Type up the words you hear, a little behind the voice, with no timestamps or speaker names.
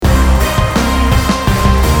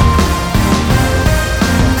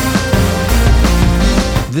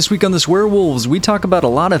This week on The Swearwolves, we talk about a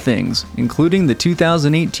lot of things, including the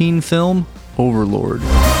 2018 film Overlord.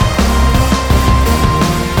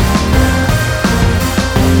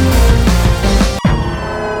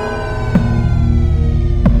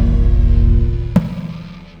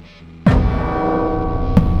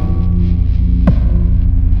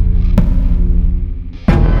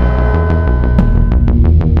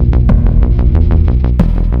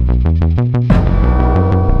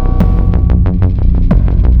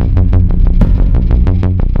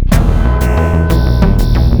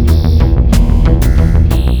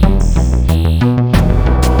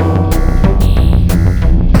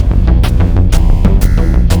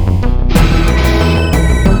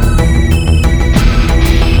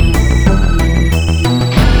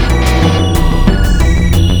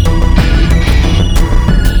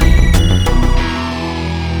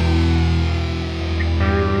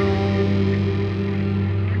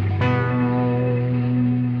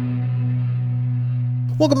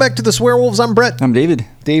 Welcome back to the Swearwolves. I'm Brett. I'm David.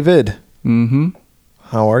 David. Mm-hmm.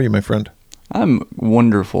 How are you, my friend? I'm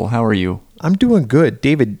wonderful. How are you? I'm doing good.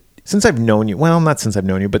 David, since I've known you, well, not since I've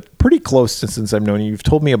known you, but pretty close to since I've known you, you've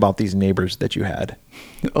told me about these neighbors that you had.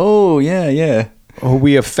 Oh, yeah. Who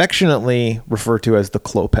we affectionately refer to as the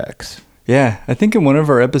Klopeks. Yeah, I think in one of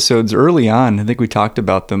our episodes early on, I think we talked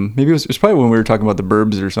about them. Maybe it was probably when we were talking about the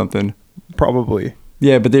Burbs or something. Probably.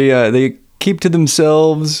 Yeah, but they keep to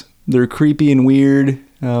themselves. They're creepy and weird.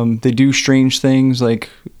 They do strange things. Like,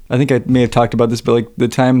 I think I may have talked about this, but like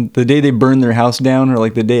the day they burned their house down, or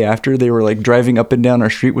like the day after, they were like driving up and down our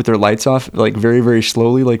street with their lights off, like very, very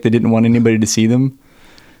slowly, like they didn't want anybody to see them.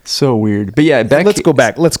 So weird. But yeah, let's go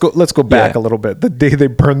back. Let's go back a little bit. The day they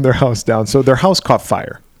burned their house down. So their house caught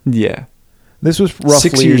fire. Yeah. This was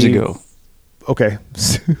roughly 6 years ago. Okay.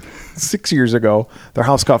 6 years ago, their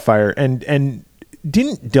house caught fire and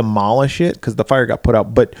didn't demolish it because the fire got put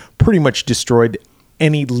out, but pretty much destroyed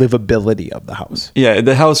any livability of the house. Yeah,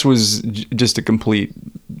 the house was just a complete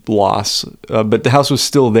loss, but the house was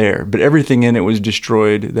still there, but everything in it was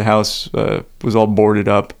destroyed. The house was all boarded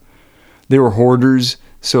up. They were hoarders,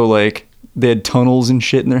 so like they had tunnels and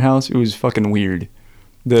shit in their house. It was fucking weird.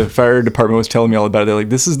 The fire department was telling me all about it. They're like,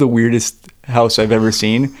 this is the weirdest house I've ever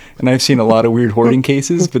seen. And I've seen a lot of weird hoarding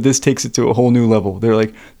cases, but this takes it to a whole new level. They're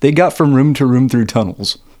like, they got from room to room through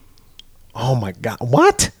tunnels. Oh my God.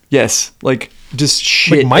 What? Yes. Like just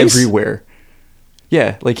shit like mice? everywhere.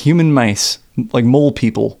 Yeah. Like human mice, like mole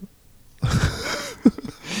people.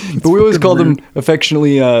 But we always call them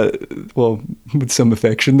affectionately, well, with some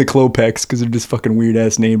affection, the Klopeks, because they're just fucking weird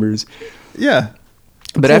ass neighbors. Yeah.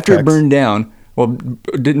 But after it burned down, well,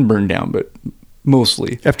 it didn't burn down, but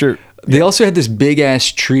mostly. They also had this big ass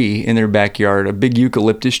tree in their backyard, a big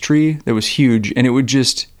eucalyptus tree that was huge, and it would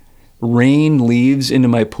just rain leaves into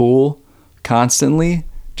my pool constantly,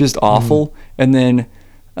 just awful. And then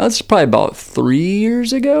that's probably about 3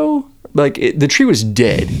 years ago. Like the tree was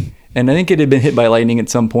dead, and I think it had been hit by lightning at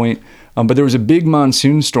some point. But there was a big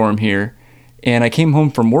monsoon storm here, and I came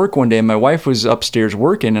home from work one day, and my wife was upstairs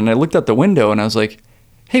working, and I looked out the window, and I was like,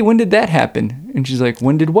 hey, when did that happen? And she's like,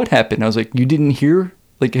 when did what happen? I was like, you didn't hear?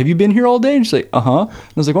 Like, have you been here all day? And she's like, uh-huh. And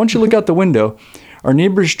I was like, why don't you look out the window? Our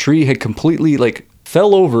neighbor's tree had completely, like,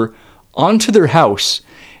 fell over onto their house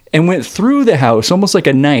and went through the house, almost like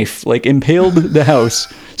a knife, like, impaled the house.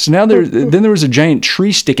 So now then there was a giant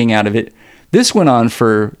tree sticking out of it. This went on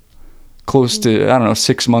for close to, I don't know,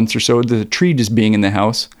 6 months or so, the tree just being in the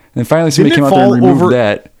house. And then finally somebody came out there and removed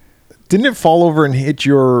that. Didn't it fall over and hit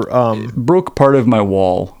your... It broke part of my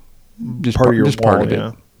wall. Just part of it.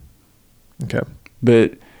 Yeah. Okay.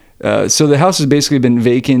 But, so the house has basically been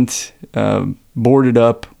vacant, boarded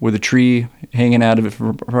up with a tree hanging out of it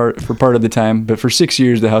for part of the time. But for 6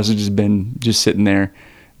 years, the house has just been sitting there,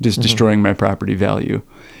 just destroying my property value.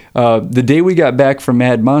 The day we got back from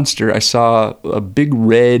Mad Monster, I saw a big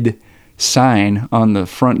red sign on the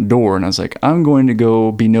front door. And I was like, I'm going to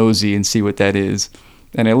go be nosy and see what that is.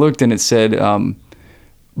 And I looked and it said,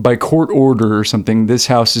 by court order or something, this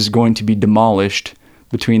house is going to be demolished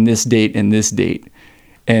between this date and this date.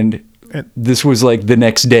 And this was like the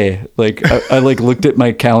next day. Like I like looked at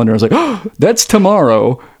my calendar. I was like, oh, that's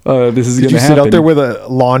tomorrow. This is going to happen. Did you sit out there with a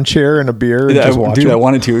lawn chair and a beer and just watch Dude, I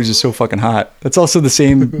wanted to. It was just so fucking hot. That's also the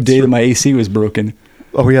same day that my AC was broken.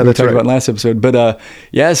 Oh yeah, that's we talked right. about in last episode. But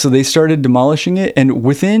yeah, so they started demolishing it. And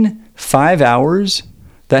within 5 hours,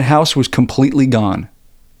 that house was completely gone.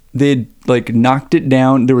 They'd like knocked it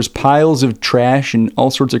down. There was piles of trash and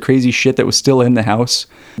all sorts of crazy shit that was still in the house.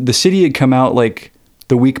 The city had come out like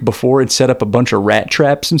the week before. It set up a bunch of rat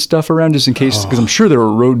traps and stuff around just in case, because I'm sure there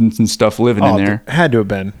were rodents and stuff living in there. Had to have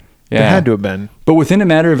been. There had to have been. But within a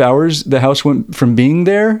matter of hours, the house went from being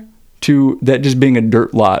there to that just being a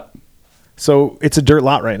dirt lot. So it's a dirt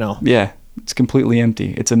lot right now. Yeah. It's completely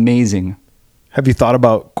empty. It's amazing. Have you thought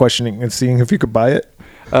about questioning and seeing if you could buy it?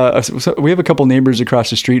 So we have a couple neighbors across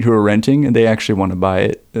the street who are renting, and they actually want to buy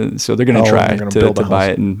it. So they're going to try to buy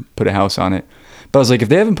it and put a house on it. But I was like, if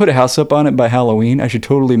they haven't put a house up on it by Halloween, I should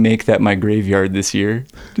totally make that my graveyard this year.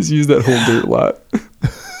 Just use that whole dirt lot.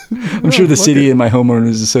 I'm sure the city and my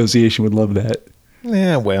homeowners association would love that.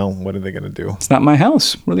 Yeah, well, what are they going to do? It's not my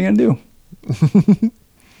house. What are they going to do?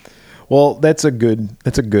 Well, that's a good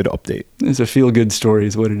update. It's a feel-good story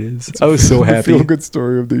is what it is. I was so happy. Feel-good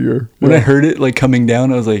story of the year. When I heard it like coming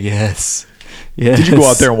down, I was like, yes. Did you go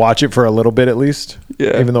out there and watch it for a little bit at least?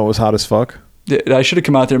 Yeah. Even though it was hot as fuck? I should have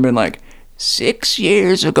come out there and been like, 6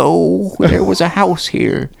 years ago, there was a house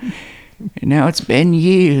here. And now it's been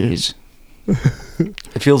years.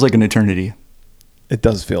 It feels like an eternity. It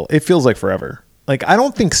does feel. It feels like forever. Like, I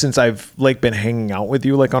don't think since I've like been hanging out with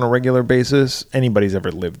you like on a regular basis, anybody's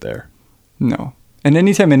ever lived there. No. And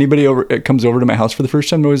anytime anybody comes over to my house for the first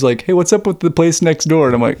time, they're always like, hey, what's up with the place next door?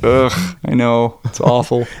 And I'm like, ugh, I know. It's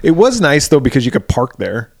awful. It was nice, though, because you could park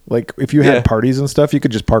there. Like, if you had parties and stuff, you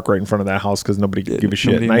could just park right in front of that house because nobody could give a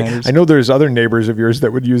shit. And I know there's other neighbors of yours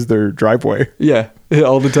that would use their driveway. Yeah,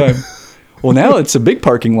 all the time. Well, now it's a big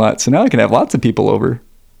parking lot, so now I can have lots of people over.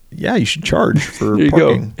 Yeah, you should charge for there you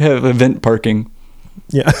parking. Go. Have event parking.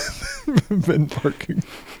 Yeah, event parking.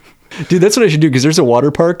 Dude, that's what I should do because there's a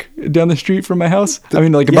water park down the street from my house. I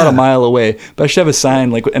mean, like about a mile away. But I should have a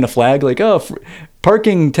sign like and a flag like, oh,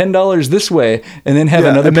 parking $10 this way. And then have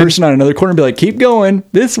another person on another corner and be like, keep going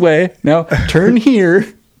this way. Now turn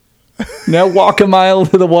here. Now walk a mile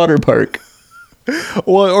to the water park.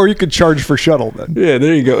 Well, or you could charge for shuttle then. Yeah,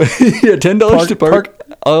 there you go. Yeah, $10 to park.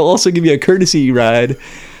 I'll also give you a courtesy ride.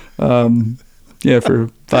 Yeah, for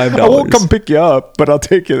 $5. I won't come pick you up, but I'll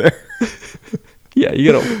take you there. Yeah,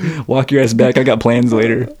 you gotta walk your ass back. I got plans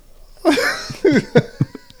later.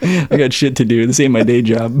 I got shit to do. This ain't my day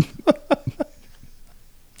job.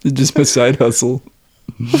 It's just my side hustle.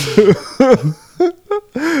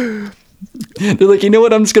 They're like, you know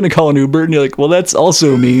what? I'm just gonna call an Uber, and you're like, well, that's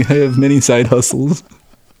also me. I have many side hustles.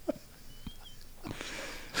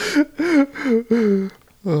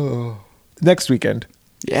 Next weekend.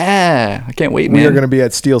 Yeah, I can't wait, man. We are going to be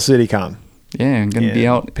at Steel City Con. Yeah, I'm going to be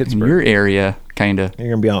out Pittsburgh. In your area, kind of. You're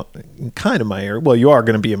going to be out in kind of my area. Well, you are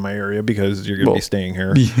going to be in my area because you're going to be staying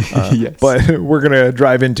here. Yes. But we're going to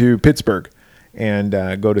drive into Pittsburgh and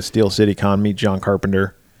go to Steel City Con, meet John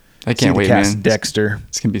Carpenter. I can't wait, man. Dexter.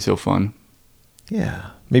 It's going to be so fun.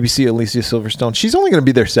 Yeah. Maybe see Alicia Silverstone. She's only going to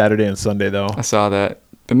be there Saturday and Sunday, though. I saw that.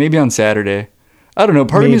 But maybe on Saturday. I don't know.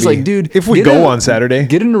 Part of me is like, dude, if we go on Saturday,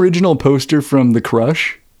 get an original poster from The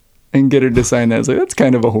Crush and get her to sign that. It's like, that's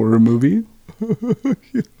kind of a horror movie.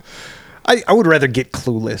 I would rather get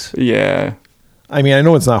Clueless. Yeah. I mean, I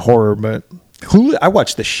know it's not horror, but I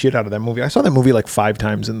watched the shit out of that movie. I saw that movie like 5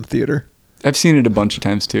 times in the theater. I've seen it a bunch of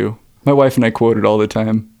times too. My wife and I quote it all the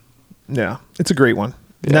time. Yeah. It's a great one.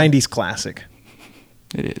 Yeah. 90s classic.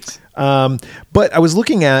 It is. But I was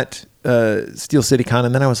looking at Steel City Con,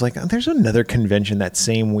 and then I was like, there's another convention that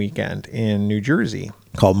same weekend in New Jersey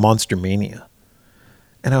called Monster Mania.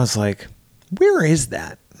 And I was like, where is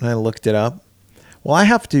that? And I looked it up. Well, I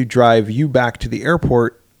have to drive you back to the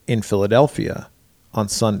airport in Philadelphia on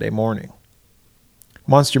Sunday morning.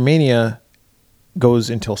 Monster Mania goes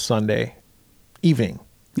until Sunday evening.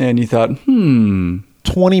 And you thought,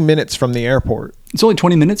 20 minutes from the airport. It's only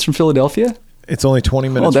 20 minutes from Philadelphia? It's only 20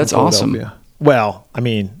 minutes from Philadelphia. Oh, that's awesome. Well, I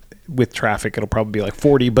mean, with traffic, it'll probably be like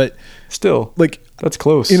 40, but still, like, that's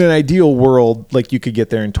close. In an ideal world, like, you could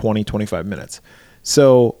get there in 20, 25 minutes.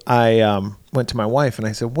 So I went to my wife and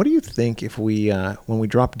I said, what do you think if we, when we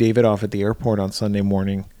drop David off at the airport on Sunday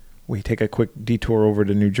morning, we take a quick detour over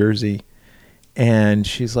to New Jersey? And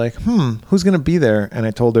she's like, who's going to be there? And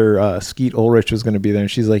I told her Skeet Ulrich was going to be there.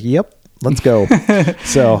 And she's like, yep, let's go.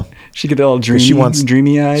 So she get all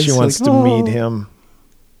dreamy eyes. She wants to meet him.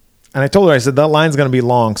 And I told her, I said, that line's going to be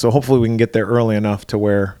long. So hopefully we can get there early enough to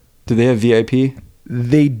where. Do they have VIP?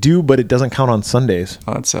 They do, but it doesn't count on Sundays.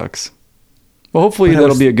 Oh, that sucks. Well, hopefully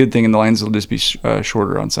that'll be a good thing and the lines will just be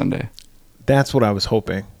shorter on Sunday. That's what I was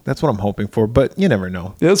hoping. That's what I'm hoping for, but you never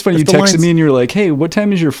know. Yeah, that's funny. You texted me and you were like, hey, what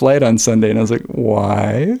time is your flight on Sunday? And I was like,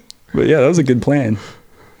 why? But yeah, that was a good plan.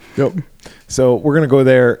 Yep. So we're going to go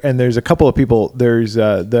there, and there's a couple of people. There's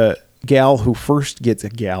the gal who first gets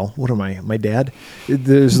what am I, my dad?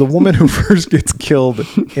 There's the woman who first gets killed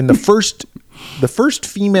in the first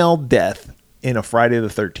female death in a Friday the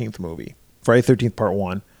 13th movie. Friday the 13th Part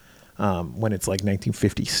 1. When it's like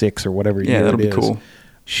 1956 or whatever year it is. Yeah, that'll be cool.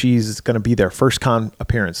 she's going to be their first con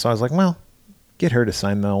appearance. So I was like, well, get her to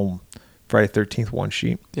sign the old Friday 13th one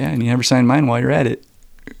sheet. Yeah, and you never sign mine while you're at it.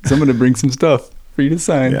 So I'm going to bring some stuff for you to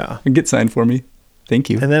sign. Yeah. And get signed for me. Thank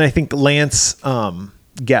you. And then I think Lance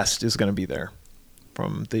Guest is going to be there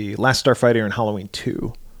from the Last Starfighter and Halloween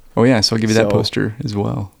 2. Oh, yeah. So I'll give you that poster as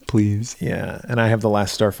well, please. Yeah. And I have the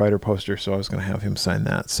Last Starfighter poster, so I was going to have him sign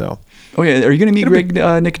that. So. Oh, yeah. Are you going to meet Greg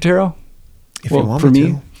Nicotero? If you want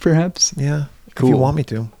me to. Perhaps. Yeah. Cool. If you want me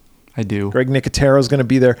to. I do. Greg Nicotero is going to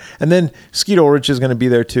be there. And then Skeet Ulrich is going to be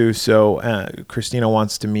there too. So Christina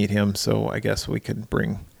wants to meet him. So I guess we could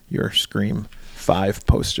bring your Scream 5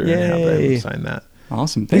 poster and have him sign that.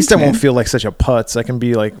 Awesome. Thanks, At least I won't feel like such a putz. I can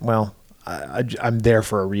be like, well, I'm there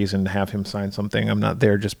for a reason to have him sign something. I'm not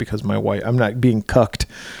there just because my wife. I'm not being cucked.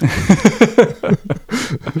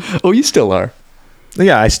 Oh, you still are.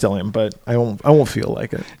 Yeah, I still am, but I won't feel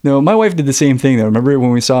like it. No, my wife did the same thing though. Remember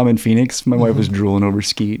when we saw him in Phoenix? My wife was drooling over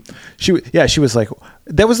Skeet. She was like,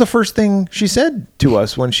 that was the first thing she said to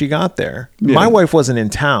us when she got there. Yeah. My wife wasn't in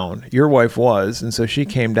town. Your wife was, and so she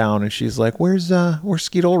came down and she's like, "Where's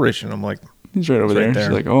Skeet Ulrich?" And I'm like, "He's right over there." She's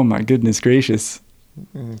like, "Oh my goodness gracious."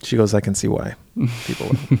 She goes, "I can see why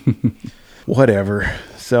people." Whatever.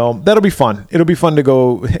 So that'll be fun. It'll be fun to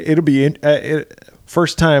go. It'll be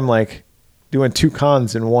first time like doing 2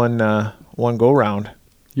 cons in one go round.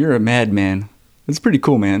 You're a madman. That's pretty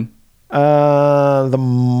cool, man.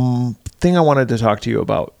 The thing I wanted to talk to you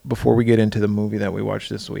about before we get into the movie that we watched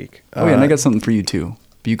this week. Oh yeah, and I got something for you too.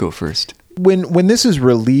 But you go first. When this is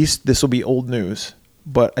released, this will be old news,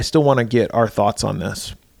 but I still want to get our thoughts on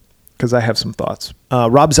this because I have some thoughts.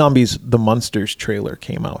 Rob Zombie's The Munsters trailer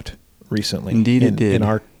came out recently. Indeed, it did. In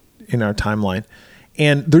our timeline,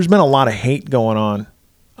 and there's been a lot of hate going on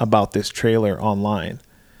about this trailer online.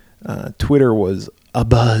 Twitter was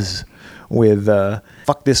abuzz with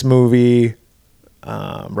fuck this movie.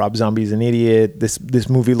 Rob Zombie's an idiot. This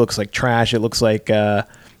movie looks like trash. It looks like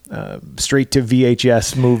straight to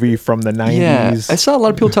VHS movie from the 90s. Yeah, I saw a lot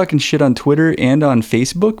of people talking shit on Twitter and on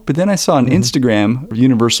Facebook, but then I saw on Instagram,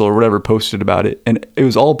 Universal or whatever posted about it, and it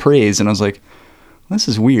was all praise, and I was like, this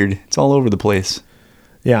is weird. It's all over the place.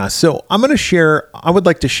 Yeah, so I would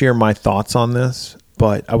like to share my thoughts on this,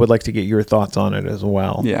 but I would like to get your thoughts on it as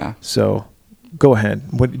well. Yeah. So go ahead.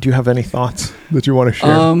 Do you have any thoughts that you want to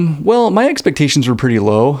share? Well, my expectations were pretty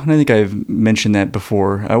low, and I think I've mentioned that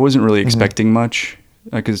before. I wasn't really expecting much,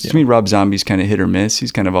 because to me, Rob Zombie's kind of hit or miss.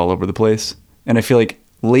 He's kind of all over the place, and I feel like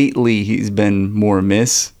lately he's been more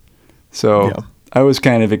miss. So I was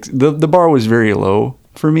kind of the bar was very low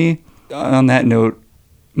for me. On that note,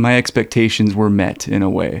 my expectations were met in a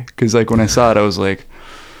way, because like when I saw it, I was like,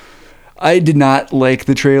 I did not like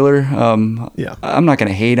the trailer. I'm not going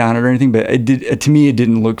to hate on it or anything, but to me, it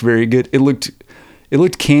didn't look very good. It looked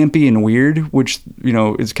campy and weird, which,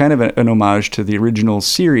 is kind of an homage to the original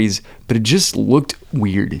series, but it just looked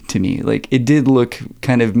weird to me. Like, it did look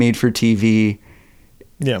kind of made for TV.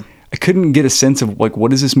 Yeah. I couldn't get a sense of, like,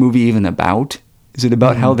 what is this movie even about? Is it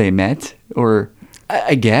about how they met? Or,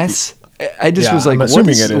 I guess. I just was like,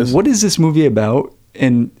 what is this movie about?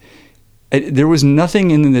 And there was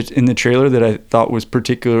nothing in the trailer that I thought was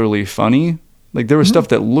particularly funny. Like, there was stuff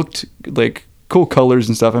that looked like cool colors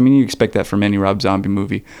and stuff. I mean, you expect that from any Rob Zombie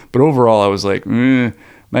movie. But overall, I was like, my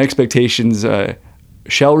expectations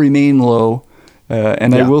shall remain low.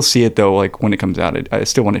 And I will see it, though, like, when it comes out. I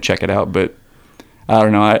still want to check it out. But I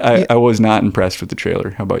don't know. I was not impressed with the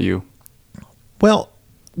trailer. How about you? Well,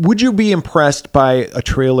 would you be impressed by a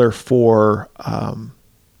trailer for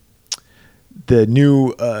the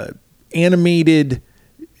new animated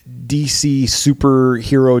DC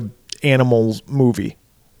superhero animals movie?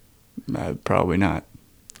 Probably not.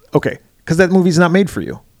 Okay, because that movie's not made for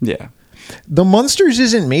you. Yeah. The Munsters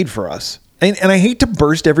isn't made for us. And I hate to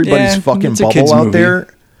burst everybody's fucking bubble out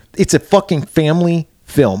there. It's a fucking family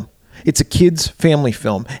film. It's a kid's family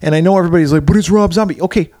film. And I know everybody's like, but it's Rob Zombie.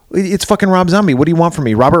 Okay, it's fucking Rob Zombie. What do you want from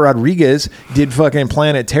me? Robert Rodriguez did fucking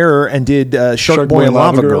Planet Terror and did Shark Boy and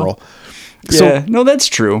Lava Girl. Yeah, no, that's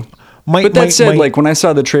true. But that said, like, when I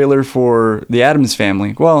saw the trailer for The Addams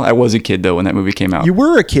Family, well, I was a kid, though, when that movie came out. You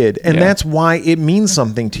were a kid, and that's why it means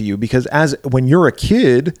something to you, because when you're a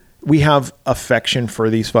kid, we have affection for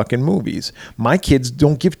these fucking movies. My kids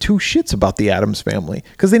don't give 2 shits about The Addams Family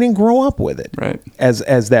because they didn't grow up with it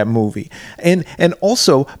as that movie. And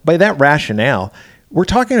also, by that rationale, we're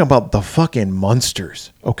talking about the fucking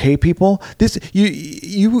Munsters, okay, people? This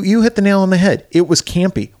you hit the nail on the head. It was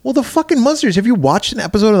campy. Well, the fucking Munsters. Have you watched an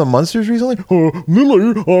episode of the Munsters recently?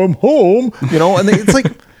 Millie, I'm home. And it's like,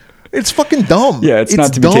 it's fucking dumb. Yeah, it's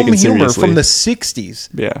not to be taken seriously. humor from the 60s.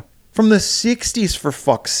 Yeah. From the 60s, for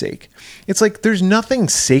fuck's sake. It's like there's nothing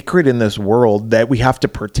sacred in this world that we have to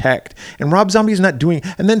protect. And Rob Zombie's not doing...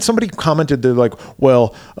 And then somebody commented, they're like,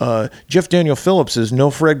 well, Jeff Daniel Phillips is no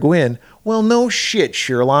Fred Gwynn. Well, no shit,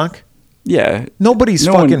 Sherlock. Yeah. Nobody's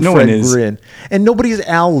Fred Gwynn. And nobody's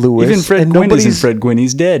Al Lewis. Even Fred Gwynn isn't Fred Gwynn.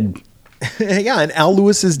 He's dead. Yeah, and Al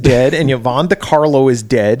Lewis is dead. And Yvonne DiCarlo is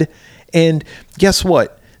dead. And guess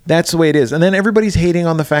what? That's the way it is. And then everybody's hating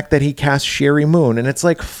on the fact that he cast Sherry Moon. And it's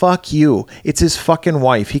like, fuck you. It's his fucking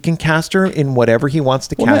wife. He can cast her in whatever he wants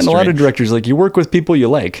to cast her in. And a lot of directors, like, you work with people you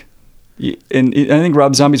like. And I think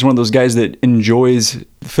Rob Zombie's one of those guys that enjoys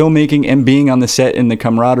filmmaking and being on the set and the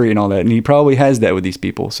camaraderie and all that. And he probably has that with these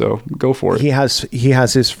people. So go for it. He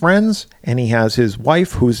has his friends and he has his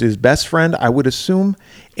wife, who's his best friend, I would assume.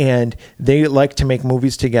 And they like to make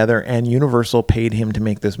movies together. And Universal paid him to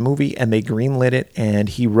make this movie. And they greenlit it. And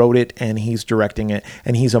he wrote it. And he's directing it.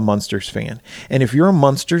 And he's a Munsters fan. And if you're a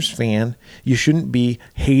Munsters fan, you shouldn't be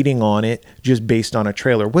hating on it just based on a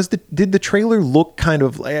trailer. Did the trailer look kind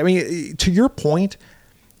of... I mean, to your point,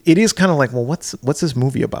 it is kind of like, well, what's this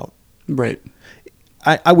movie about? Right.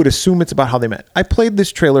 I would assume it's about how they met. I played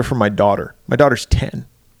this trailer for my daughter. My daughter's 10.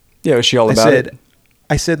 Yeah, was she all about it?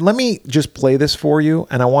 I said, let me just play this for you,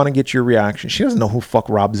 and I want to get your reaction. She doesn't know who fuck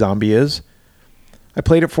Rob Zombie is. I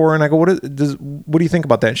played it for her, and I go, what do you think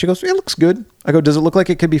about that? And she goes, it looks good. I go, does it look like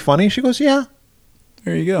it could be funny? She goes, yeah.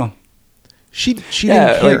 There you go. She didn't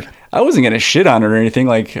care. Like, I wasn't gonna shit on her or anything.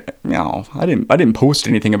 Like, no, I didn't post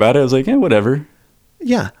anything about it. I was like, whatever.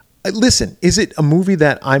 Yeah. Listen, is it a movie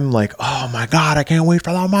that I'm like, oh my God, I can't wait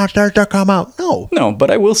for the monsters to come out? No,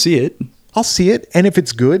 but I will see it. I'll see it, and if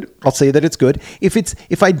it's good, I'll say that it's good.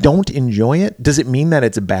 If I don't enjoy it, does it mean that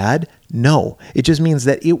it's bad? No, it just means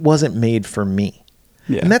that it wasn't made for me.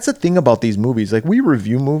 Yeah. And that's the thing about these movies. Like, we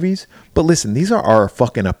review movies, but listen, these are our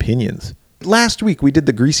fucking opinions. Last week we did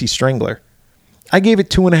The Greasy Strangler. I gave it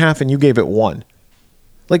 2.5, and you gave it 1.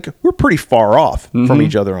 Like, we're pretty far off from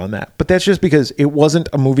each other on that. But that's just because it wasn't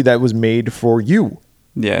a movie that was made for you.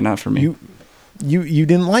 Yeah, not for me. You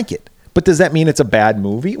didn't like it. But does that mean it's a bad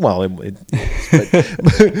movie? Well, but you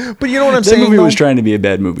know what I'm saying? That movie was trying to be a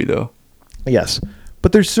bad movie, though. Yes.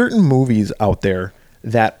 But there's certain movies out there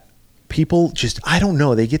that people just, I don't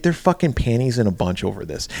know, they get their fucking panties in a bunch over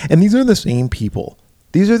this. And these are the same people.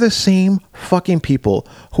 These are the same fucking people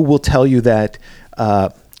who will tell you that,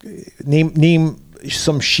 name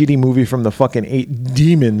some shitty movie from the fucking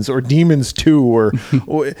Demons or Demons 2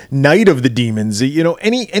 or Night of the Demons, you know,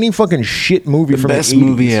 any fucking shit movie from the 80s. Best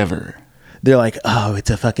movie ever. They're like, oh, it's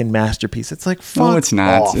a fucking masterpiece. It's like, fuck. No, it's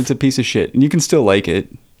not. Off. It's a piece of shit, and you can still like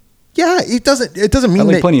it. Yeah, it doesn't mean I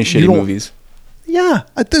like that plenty of shitty movies. Yeah,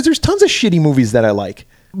 there's tons of shitty movies that I like,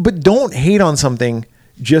 but don't hate on something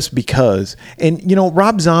just because. And you know,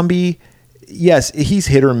 Rob Zombie, yes, he's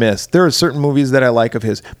hit or miss. There are certain movies that I like of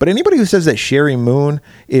his, but anybody who says that Sherry Moon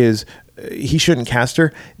is he shouldn't cast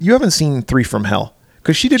her, you haven't seen 3 from Hell,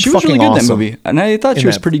 because she was really good in that movie, and I thought she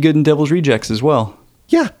was pretty good in Devil's Rejects as well.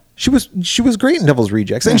 Yeah, she was great in Devil's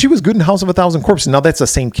Rejects, and she was good in House of a Thousand Corpses. Now that's the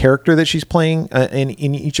same character that she's playing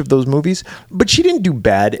in each of those movies, but she didn't do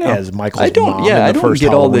bad as Michael's mom. Yeah, I don't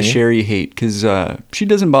get all the Sherry hate because she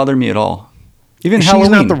doesn't bother me at all. Even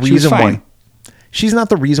Halloween, not the reason why. She's not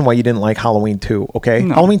the reason why you didn't like Halloween 2, okay?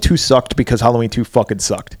 No. Halloween 2 sucked because Halloween 2 fucking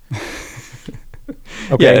sucked.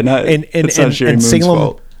 Okay? Yeah, it's not Sherry Moon's Salem,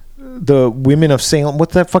 fault. The Women of Salem,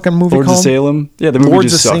 what's that fucking movie Lords called? Lords of Salem? Yeah, the movie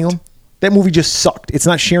Lords just of sucked. Salem? That movie just sucked. It's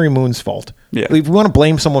not Sherry Moon's fault. Yeah. If you want to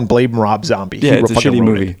blame someone, blame Rob Zombie. Yeah, it's a shitty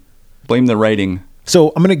movie. Blame the writing.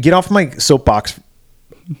 So I'm going to get off my soapbox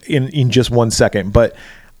in just 1 second, but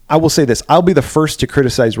I will say this. I'll be the first to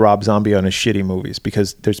criticize Rob Zombie on his shitty movies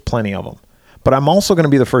because there's plenty of them. But I'm also going to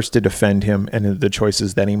be the first to defend him and the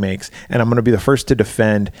choices that he makes. And I'm going to be the first to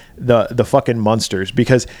defend the fucking Munsters,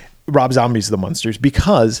 because Rob Zombie's the Munsters,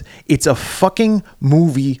 because it's a fucking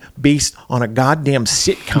movie based on a goddamn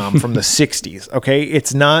sitcom from the 60s. Okay.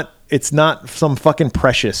 It's not some fucking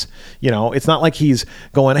Precious, you know, it's not like he's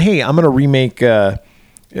going, hey, I'm going to remake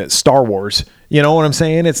Star Wars. You know what I'm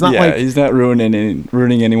saying? It's not like he's not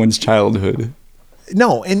ruining anyone's childhood.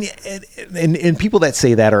 No, and people that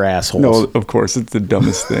say that are assholes. No, of course, it's the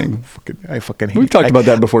dumbest thing. I fucking hate. We've talked about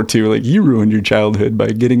that before too. Like, you ruined your childhood by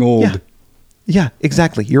getting old. Yeah,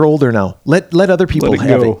 exactly. You're older now. Let other people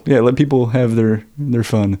have it. Yeah, let people have their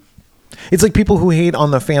fun. It's like people who hate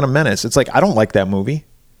on the Phantom Menace. It's like, I don't like that movie.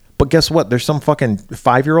 But guess what? There's some fucking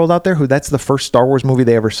 5-year-old out there who that's the first Star Wars movie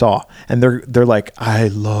they ever saw. And they're like, I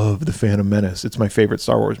love the Phantom Menace. It's my favorite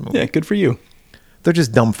Star Wars movie. Yeah, good for you. They're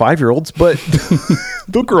just dumb 5-year-olds, but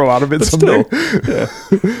they'll grow out of it someday. Still,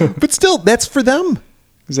 yeah. But still, that's for them.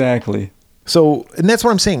 Exactly. So, and that's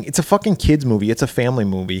what I'm saying. It's a fucking kids movie. It's a family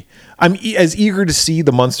movie. I'm as eager to see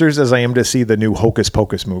the Munsters as I am to see the new Hocus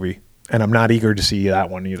Pocus movie. And I'm not eager to see that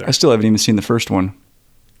one either. I still haven't even seen the first one.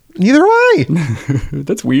 Neither have I.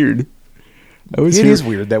 That's weird. It is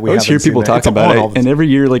weird that we always hear people talk about it. And every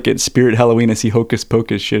year, like at Spirit Halloween, I see Hocus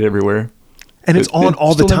Pocus shit everywhere. And it's on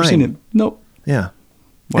all the time. Never seen it. Nope. Yeah.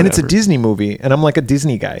 Whatever. And it's a Disney movie. And I'm like a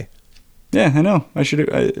Disney guy. Yeah, I know.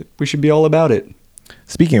 We should be all about it.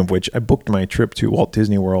 Speaking of which, I booked my trip to Walt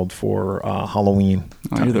Disney World for Halloween.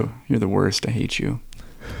 Oh, you're the worst. I hate you.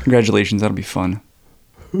 Congratulations. That'll be fun.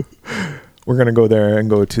 We're going to go there and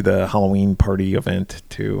go to the Halloween party event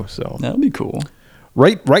too. So that'll be cool.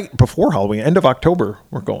 Right before Halloween, end of October,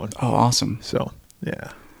 we're going. Oh, awesome. So,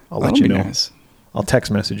 yeah. I'll let you know. Nice. I'll text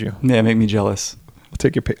message you. Yeah, make me jealous.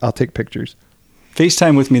 I'll take pictures.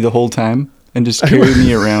 FaceTime with me the whole time and just carry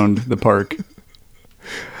me around the park.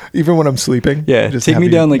 Even when I'm sleeping? Yeah, just take me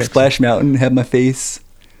down like Splash Mountain, have my face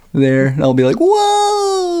there, and I'll be like,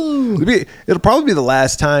 whoa! It'll probably be the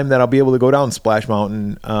last time that I'll be able to go down Splash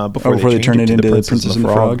Mountain before they turn it into the Princess and the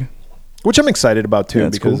Frog. Which I'm excited about too,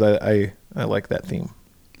 because cool. I like that theme.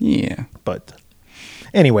 Yeah. But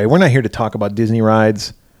anyway, we're not here to talk about Disney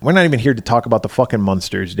rides. We're not even here to talk about the fucking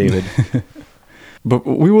Munsters, David. But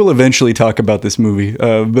we will eventually talk about this movie.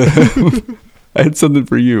 But I had something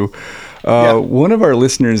for you. One of our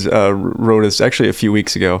listeners wrote us actually a few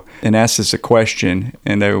weeks ago and asked us a question,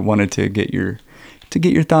 and I wanted to get your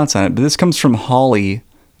thoughts on it. But this comes from Holly,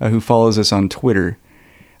 who follows us on Twitter.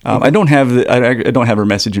 I don't have her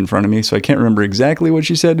message in front of me, so I can't remember exactly what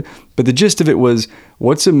she said. But the gist of it was,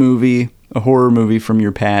 what's a horror movie from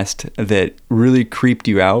your past that really creeped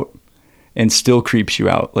you out and still creeps you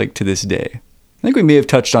out, like to this day? I think we may have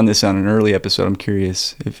touched on this on an early episode. I'm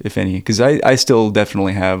curious if any, because I still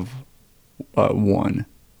definitely have one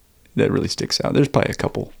that really sticks out. There's probably a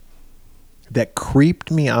couple that creeped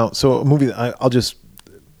me out. So a movie, I'll just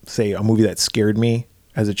say a movie that scared me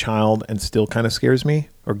as a child and still kind of scares me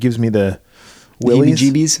or gives me the willies.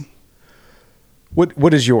 heebie-jeebies.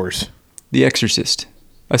 What is yours? The Exorcist.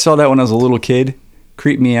 I saw that when I was a little kid.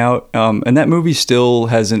 Creeped me out. And that movie still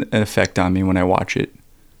has an effect on me when I watch it.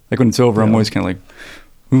 Like when it's over, I'm always kind of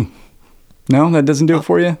like, no, that doesn't do it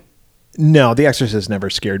for you? No, The Exorcist never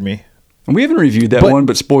scared me. And we haven't reviewed that one,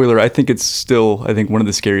 but spoiler, I think it's still, one of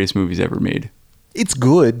the scariest movies ever made. It's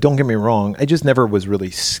good, don't get me wrong. I just never was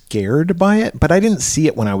really scared by it, but I didn't see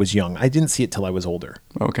it when I was young. I didn't see it till I was older.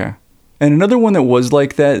 Okay. And another one that was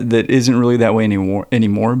like that isn't really that way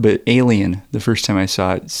anymore, but Alien, the first time I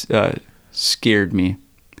saw it, scared me.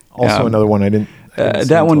 Also another one I didn't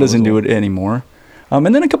that one doesn't do it anymore.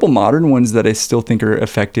 And then a couple modern ones that I still think are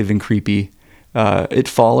effective and creepy. It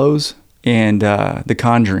Follows and The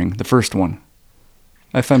Conjuring, the first one.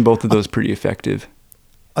 I find both of those pretty effective.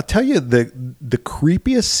 I'll tell you the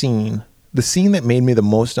creepiest scene, the scene that made me the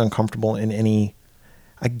most uncomfortable in any,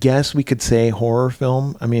 I guess we could say, horror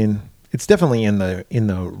film. I mean, it's definitely in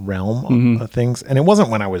the realm of things. And it wasn't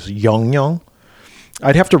when I was young.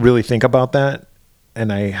 I'd have to really think about that.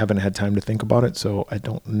 And I haven't had time to think about it, so I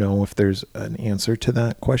don't know if there's an answer to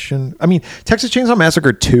that question. I mean, Texas Chainsaw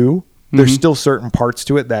Massacre 2, there's still certain parts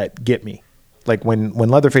to it that get me. Like when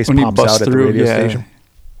Leatherface pops out at the radio station,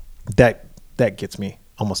 that gets me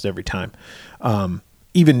almost every time.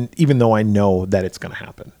 Even though I know that it's going to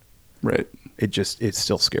happen. Right. It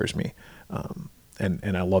still scares me.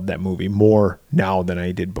 And I love that movie more now than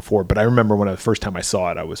I did before. But I remember when the first time I saw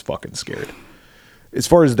it, I was fucking scared. As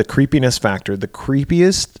far as the creepiness factor, the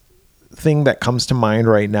creepiest thing that comes to mind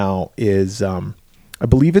right now is, I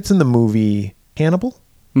believe it's in the movie Hannibal,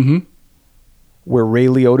 where Ray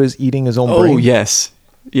Liotta's eating his own brain. Oh, yes.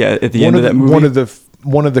 Yeah, at the end of that movie.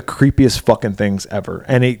 One of the creepiest fucking things ever.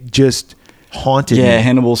 And it just haunted me. Yeah,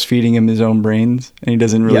 Hannibal's feeding him his own brains, and he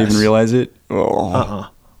doesn't really even realize it. Oh.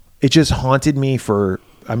 It just haunted me for,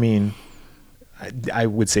 I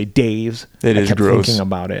would say days. It is gross. I kept thinking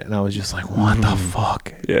about it, and I was just like, what the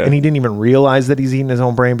fuck? Yeah. And he didn't even realize that he's eating his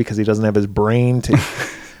own brain because he doesn't have his brain to...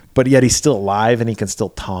 But yet he's still alive and he can still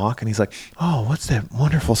talk. And he's like, oh, what's that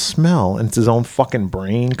wonderful smell? And it's his own fucking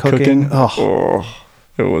brain cooking. Oh,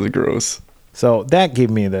 it was gross. So that gave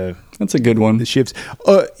me That's a good one. The shivs.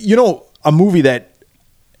 A movie that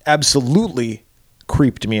absolutely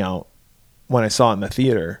creeped me out when I saw it in the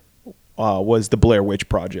theater was The Blair Witch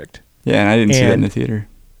Project. Yeah, and I didn't see that in the theater.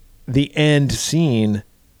 The end scene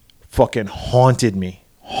fucking haunted me.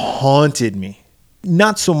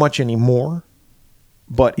 Not so much anymore,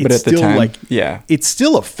 but it's at the still time, it's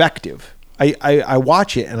still effective. I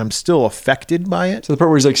watch it and I'm still affected by it. So the part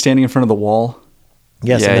where he's like standing in front of the wall.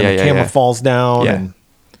 Yes, and then the camera falls down. Yeah. And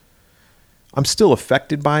I'm still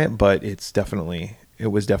affected by it, but it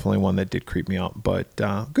was definitely one that did creep me out. But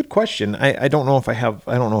good question. I don't know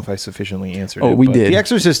if I sufficiently answered it. Oh, we did. The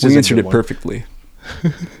Exorcist we is answered a it good one. perfectly.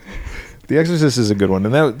 The Exorcist is a good one,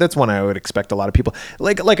 and that's one I would expect a lot of people.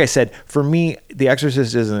 Like I said, for me, The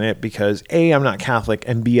Exorcist isn't it because A, I'm not Catholic,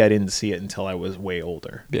 and B, I didn't see it until I was way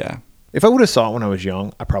older. Yeah. If I would have saw it when I was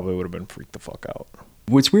young, I probably would have been freaked the fuck out.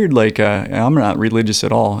 What's weird, like, I'm not religious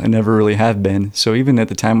at all and never really have been. So even at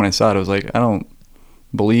the time when I saw it, I was like, I don't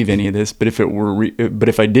believe any of this. But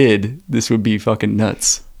if I did, this would be fucking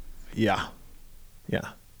nuts. Yeah. Want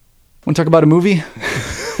to talk about a movie?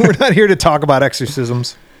 We're not here to talk about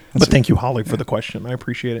exorcisms. But thank you, Holly, for the question. I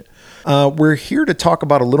appreciate it. We're here to talk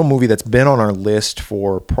about a little movie that's been on our list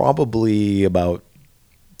for probably about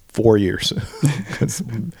 4 years.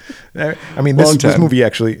 I mean, this movie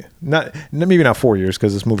actually maybe not 4 years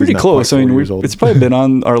because this movie's pretty not close. quite 4 I mean, years old. It's probably been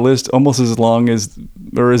on our list almost as long as,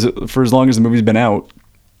 for as long as the movie's been out.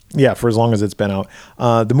 Yeah, for as long as it's been out.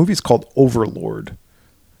 The movie's called Overlord.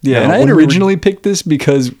 Yeah, and I had originally picked this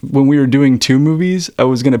because when we were doing 2 movies, I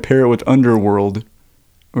was going to pair it with Underworld.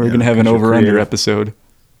 We were going to have an over-under episode,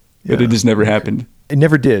 but it just never happened. It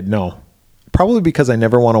never did, no. Probably because I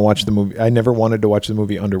never want to watch the movie. I never wanted to watch the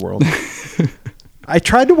movie Underworld. I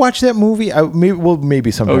tried to watch that movie.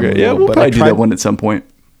 Maybe sometime. Okay, yeah, we'll probably do that one at some point.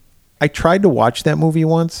 I tried to watch that movie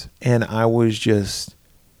once, and I was just,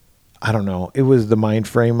 I don't know. It was the mind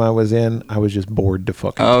frame I was in. I was just bored to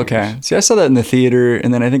fucking tears. Okay. See, I saw that in the theater,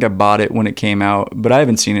 and then I think I bought it when it came out, but I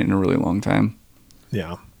haven't seen it in a really long time.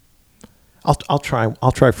 Yeah. I'll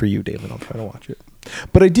try for you, David. I'll try to watch it.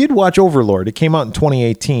 But I did watch Overlord. It came out in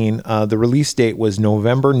 2018. The release date was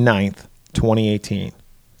November 9th, 2018.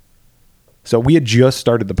 So we had just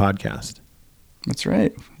started the podcast. That's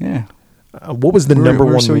right. Yeah. What was the number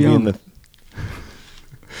one movie in the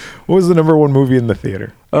What was the number one movie in the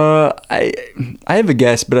theater? I have a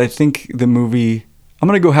guess, but I think the movie, I'm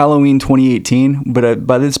going to go Halloween 2018, but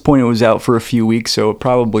by this point it was out for a few weeks, so it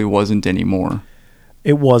probably wasn't anymore.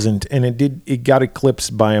 It wasn't, and it got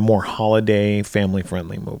eclipsed by a more holiday,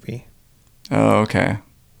 family-friendly movie. Oh, okay.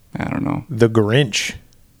 I don't know. The Grinch.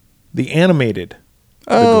 The animated.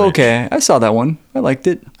 Oh, okay. I saw that one. I liked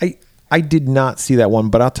it. I did not see that one,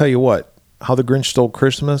 but I'll tell you what. How the Grinch Stole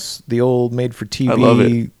Christmas, the old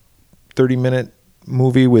made-for-TV 30-minute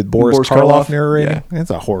movie with Boris Karloff narrating. Yeah. It's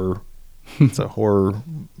a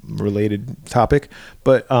horror-related topic,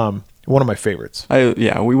 but one of my favorites.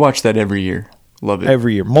 We watch that every year. Love it.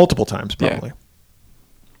 Every year. Multiple times, probably. Yeah.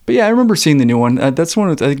 But yeah, I remember seeing the new one. That's one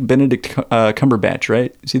with, I think, Benedict Cumberbatch,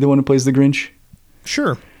 right? Is he the one who plays the Grinch?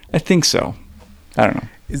 Sure. I think so. I don't know.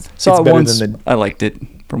 Saw it once. I liked it,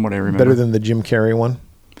 from what I remember. Better than the Jim Carrey one?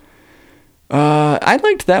 I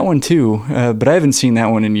liked that one too, but I haven't seen that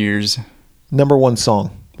one in years. Number one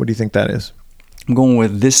song. What do you think that is? I'm going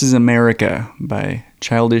with This Is America by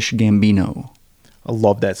Childish Gambino. I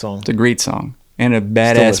love that song. It's a great song. And a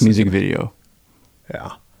badass music video.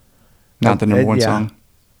 Yeah. Not the number one song.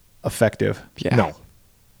 Effective. Yeah. No.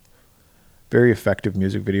 Very effective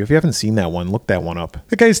music video. If you haven't seen that one, look that one up.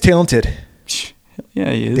 That guy's talented.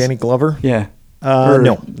 Yeah, he is. Danny Glover? Yeah.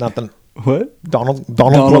 No, not the... What? Donald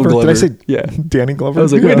Glover? Did I say Danny Glover? I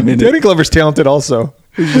was like, wait a minute. Danny Glover's talented also.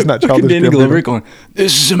 He's just not Childish Danny Glover going,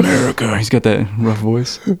 This is America. He's got that rough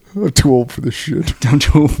voice. I'm too old for this shit. I'm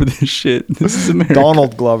too old for this shit. This is America.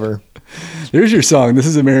 Donald Glover. There's your song. This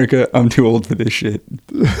is America. I'm too old for this shit.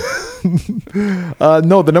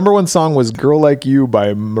 No, the number one song was Girl Like You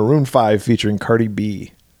by Maroon 5 featuring Cardi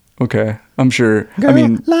B. Okay. I'm sure.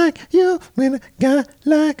 Girl like you, when a guy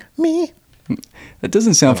like me. That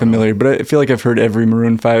doesn't sound familiar, but I feel like I've heard every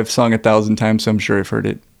Maroon 5 song 1,000 times, so I'm sure I've heard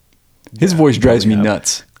it. His voice drives me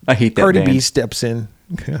nuts. I hate that Cardi band. B steps in.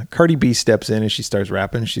 Cardi B steps in and she starts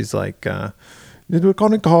rapping. She's like, we're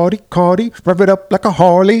calling Cardi, rev it up like a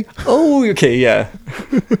Harley. Oh, okay, yeah.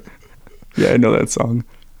 Yeah, I know that song.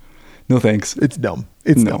 No thanks. It's dumb.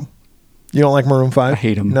 It's dumb. You don't like Maroon 5? I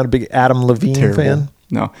hate him. Not a big Adam Levine fan?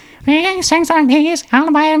 No. He sings like this,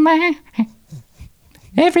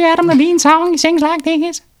 every Adam Levine song he sings like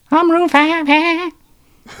this. I'm Maroon 5.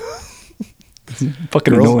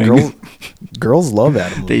 Fucking annoying. Girls love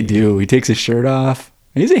Adam Levine. They do. He takes his shirt off.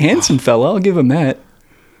 He's a handsome fella. I'll give him that.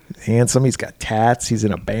 Handsome. He's got tats. He's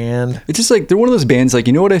in a band. It's just like, they're one of those bands, like,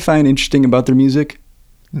 you know what I find interesting about their music?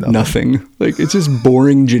 Nothing. Like, it's just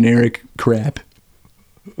boring, generic crap.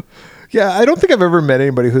 Yeah, I don't think I've ever met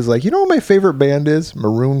anybody who's like, you know what my favorite band is?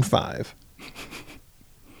 Maroon 5.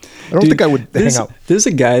 I don't think I would hang out. There's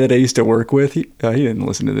a guy that I used to work with. He didn't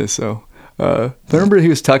listen to this, so... I remember he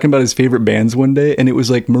was talking about his favorite bands one day, and it was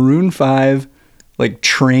like Maroon 5, like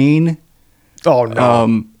Train. Oh,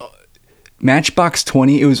 no. Matchbox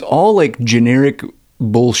 20, it was all like generic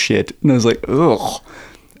bullshit. And I was like, ugh.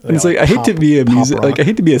 And it's like, I hate to be a I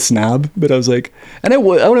hate to be a snob, but I was like, and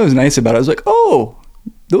when I was nice about it, I was like, oh,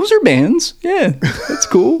 those are bands. Yeah, that's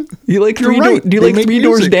cool. You like do you like Three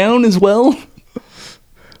Doors Down as well?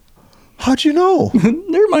 How'd you know?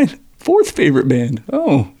 They're my fourth favorite band.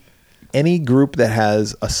 Oh. Any group that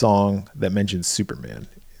has a song that mentions Superman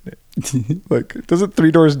in it. Like, doesn't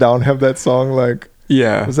Three Doors Down have that song? Like,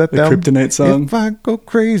 yeah, was that the them? Kryptonite song? If I go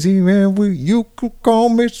crazy, man, you could call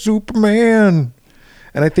me Superman.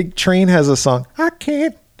 And I think Train has a song, I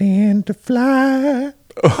can't stand to fly.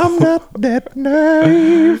 I'm not that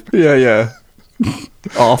naive. Yeah.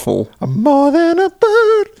 Awful. I'm more than a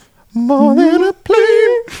bird, more than a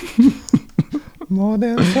plane, more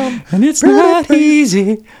than some. And it's not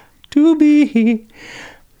easy to be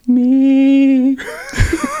me.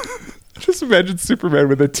 Just imagine Superman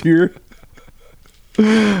with a tear.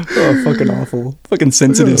 Oh, fucking awful. Fucking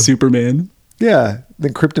sensitive Superman. Yeah,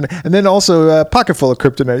 then kryptonite, and then also a pocket full of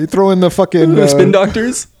kryptonite. You throw in the fucking Spin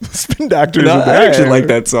Doctors. Spin Doctors. No, I actually like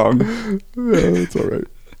that song. Yeah, that's all right.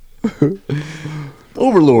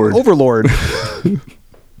 Overlord.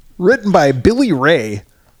 Written by Billy Ray.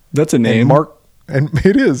 That's a name. And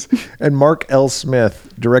it is. And Mark L.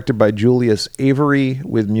 Smith, directed by Julius Avery,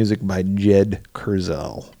 with music by Jed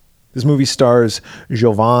Kurzel. This movie stars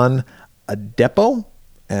Jovan Adepo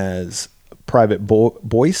as Private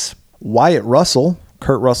Boyce. Wyatt Russell,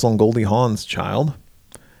 Kurt Russell and Goldie Hawn's child,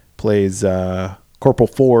 plays Corporal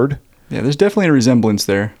Ford. Yeah, there's definitely a resemblance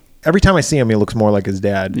there. Every time I see him, he looks more like his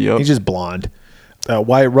dad. Yep. He's just blonde.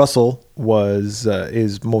 Wyatt Russell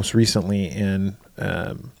is most recently in.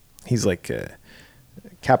 He's like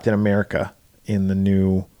Captain America in the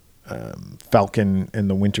new Falcon and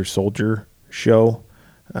the Winter Soldier show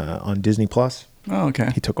on Disney Plus. Oh, okay.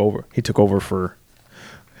 He took over for.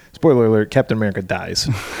 Spoiler alert, Captain America dies.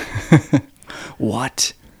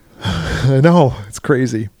 What? I know, it's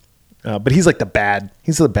crazy. But he's like the bad Captain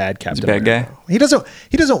He's a bad America. guy? He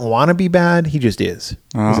doesn't want to be bad, he just is.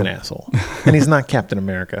 Oh. He's an asshole. And he's not Captain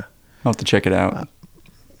America. I'll have to check it out.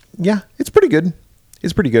 Yeah, it's pretty good.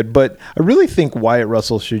 But I really think Wyatt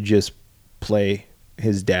Russell should just play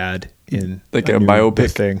his dad in like a biopic The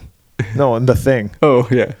Thing. No, in The Thing. Oh,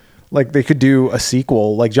 yeah. Like they could do a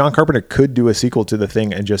sequel. Like John Carpenter could do a sequel to The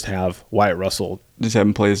Thing and just have Wyatt Russell just have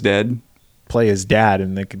him play his dad,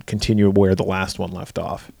 and they could continue where the last one left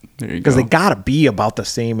off. There you go. Because they gotta be about the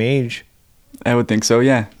same age. I would think so.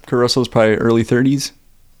 Yeah, Kurt Russell's probably early 30s.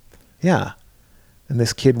 Yeah, and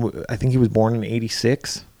this kid, I think he was born in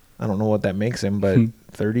 '86. I don't know what that makes him, but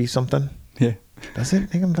 30 something. Yeah, does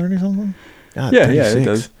it make him 30 something? God, yeah, it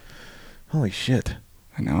does. Holy shit!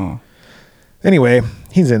 I know. Anyway,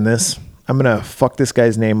 he's in this. I'm gonna fuck this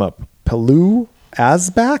guy's name up. Pelu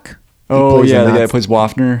Asbach. Oh yeah, the guy that plays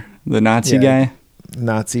Waffner, the Nazi guy.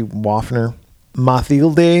 Nazi Waffner.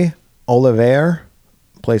 Mathilde Oliver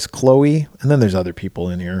plays Chloe, and then there's other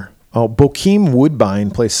people in here. Oh, Bokeem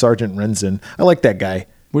Woodbine plays Sergeant Renzen. I like that guy.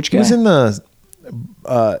 Which guy? He was in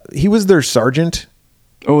the. He was their sergeant.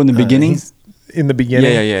 Oh, in the beginning. In the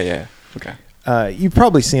beginning. Yeah. Okay. You've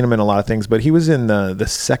probably seen him in a lot of things, but he was in the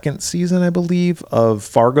second season, I believe, of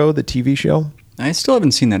Fargo, the TV show. I still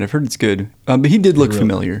haven't seen that. I've heard it's good, but he did look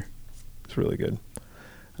familiar. It's really good.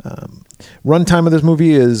 Runtime of this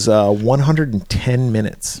movie is 110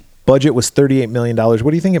 minutes. Budget was $38 million. What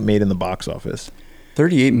do you think it made in the box office?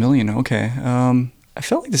 $38 million. Okay. I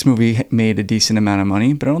felt like this movie made a decent amount of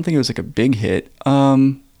money, but I don't think it was like a big hit.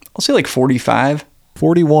 I'll say like 45.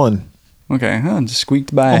 41. Okay. Just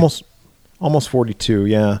squeaked by. Almost 42,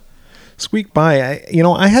 yeah. Squeaked by.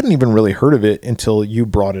 I hadn't even really heard of it until you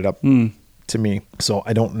brought it up to me. So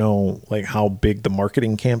I don't know like how big the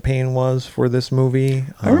marketing campaign was for this movie.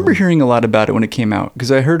 I remember hearing a lot about it when it came out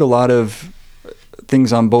because I heard a lot of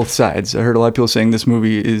things on both sides. I heard a lot of people saying this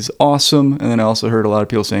movie is awesome, and then I also heard a lot of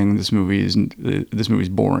people saying this movie's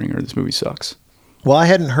boring or this movie sucks. Well, I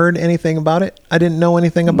hadn't heard anything about it. I didn't know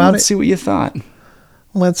anything about it. Let's see what you thought.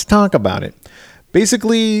 Let's talk about it.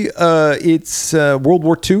 Basically, it's World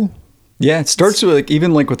War II. Yeah, it starts with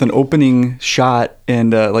with an opening shot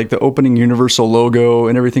and like the opening Universal logo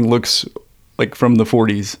and everything looks like from the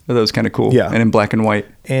 40s. That was kind of cool. Yeah, and in black and white.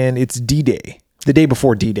 And it's D-Day, the day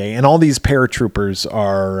before D-Day, and all these paratroopers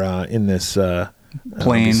are in this plane,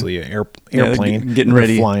 obviously airplane, getting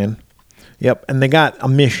ready, flying. Yep, and they got a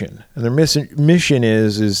mission, and their mission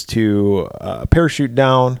is to parachute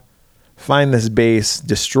down, find this base,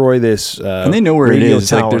 destroy this and they know where it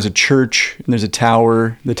is. Tower. Like there's a church and there's a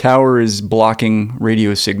tower. The tower is blocking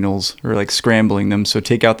radio signals or like scrambling them. So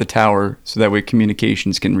take out the tower so that way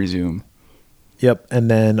communications can resume. Yep.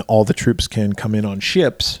 And then all the troops can come in on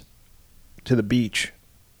ships to the beach,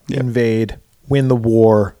 invade, win the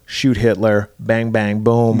war, shoot Hitler, bang, bang,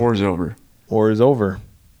 boom. War's over. War is over.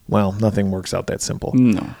 Well, nothing works out that simple.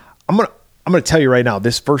 No. I'm gonna tell you right now,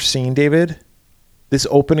 this first scene, David, this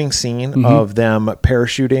opening scene of them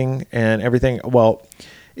parachuting and everything, well,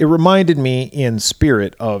 it reminded me in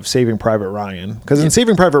spirit of Saving Private Ryan. Because in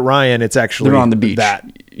Saving Private Ryan, it's actually they're on the beach.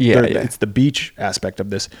 It's the beach aspect of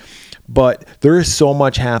this. But there is so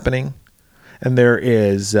much happening. And there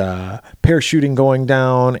is parachuting going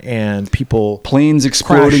down and people... Planes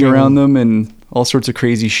exploding crashing around them and all sorts of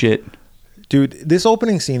crazy shit. Dude, this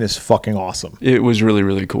opening scene is fucking awesome. It was really,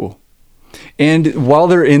 really cool. And while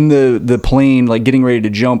they're in the plane, like getting ready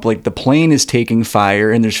to jump, like the plane is taking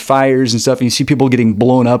fire and there's fires and stuff. And you see people getting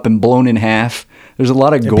blown up and blown in half. There's a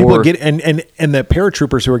lot of gore. People get, and the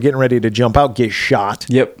paratroopers who are getting ready to jump out get shot.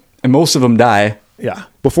 Yep. And most of them die. Yeah.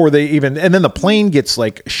 Before they even... And then the plane gets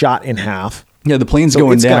like shot in half. Yeah, the plane's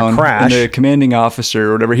going down. And the commanding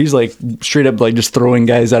officer or whatever, he's like straight up like just throwing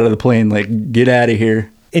guys out of the plane. Like, get out of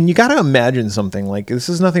here. And you got to imagine something like this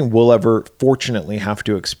is nothing we'll ever fortunately have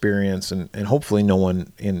to experience. And hopefully no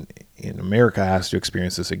one in America has to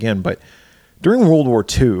experience this again. But during World War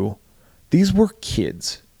II, these were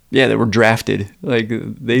kids. Yeah, they were drafted. Like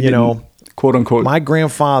they didn't, quote unquote. My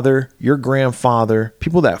grandfather, your grandfather,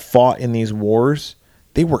 people that fought in these wars,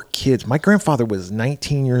 they were kids. My grandfather was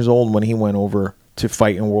 19 years old when he went over to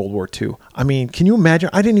fight in World War II. I mean, can you imagine?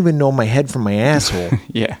 I didn't even know my head from my asshole.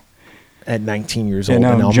 Yeah. At 19 years old.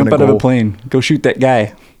 Now I'm jump out of a plane. Go shoot that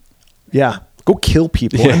guy. Yeah. Go kill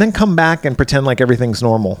people. And then come back and pretend like everything's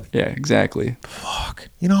normal. Yeah, exactly. Fuck.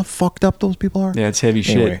 You know how fucked up those people are? Yeah, it's heavy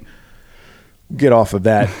shit. Get off of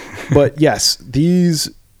that. But yes, these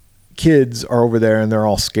kids are over there and they're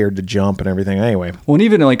all scared to jump and everything anyway. Well, and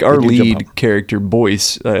even like our lead character,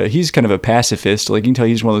 Boyce, he's kind of a pacifist. Like you can tell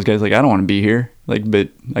he's one of those guys like, I don't want to be here. Like, but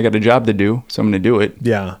I got a job to do, so I'm going to do it.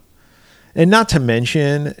 Yeah. And not to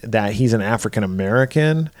mention that he's an African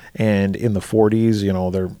American, and in the 40s,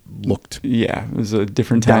 they're looked it was a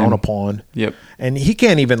different time. Down upon. Yep. And he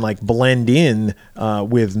can't even like blend in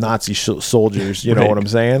with Nazi soldiers. You know what I'm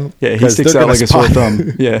saying? Yeah, he sticks out like a sore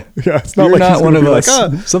thumb. Yeah, it's not. You're not one of us.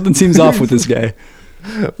 Like, something seems off with this guy.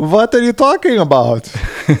 What are you talking about?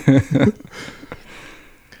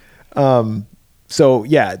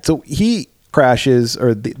 So he crashes,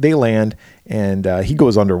 or they land. And he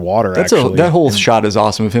goes underwater. That whole shot is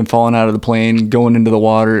awesome of him falling out of the plane, going into the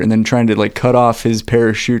water, and then trying to like cut off his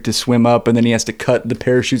parachute to swim up, and then he has to cut the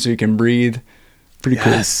parachute so he can breathe. Pretty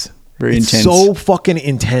cool. Very intense. So fucking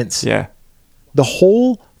intense. Yeah. The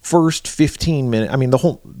whole first 15 minutes. I mean,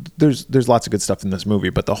 there's lots of good stuff in this movie,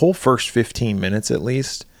 but the whole first 15 minutes at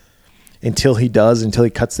least, until he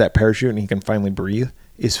cuts that parachute and he can finally breathe,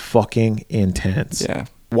 is fucking intense. Yeah.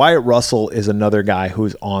 Wyatt Russell is another guy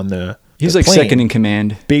who's on the. He's like plane. Second in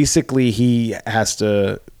command. Basically, he has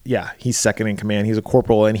to, he's second in command. He's a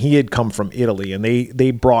corporal, and he had come from Italy, and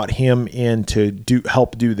they brought him in to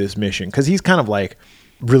help do this mission because he's kind of like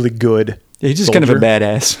really good. Yeah, he's just kind of a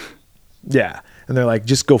badass. Yeah, and they're like,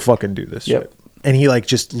 just go fucking do this shit. And he like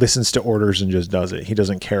just listens to orders and just does it. He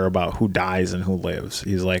doesn't care about who dies and who lives.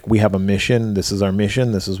 He's like, we have a mission. This is our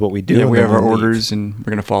mission. This is what we do. Yeah, we have our orders, and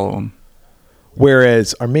we're gonna follow them.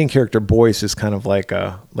 Whereas our main character, Boyce, is kind of like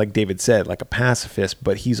David said, like a pacifist,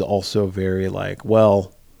 but he's also very like,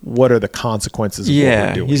 well, what are the consequences of what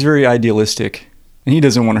we're doing? He's very idealistic. And he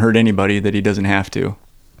doesn't want to hurt anybody that he doesn't have to.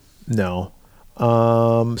 No.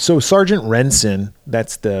 So Sergeant Renson,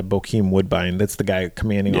 that's the Bokeem Woodbine, that's the guy,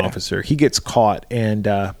 commanding officer, he gets caught, and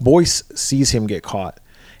Boyce sees him get caught.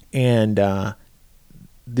 And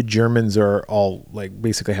the Germans are all like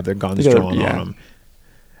basically have their guns drawn on him.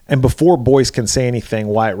 And before Boyce can say anything,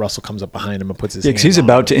 Wyatt Russell comes up behind him and puts his hand because he's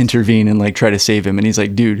about to intervene and like try to save him. And he's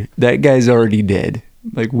like, dude, that guy's already dead.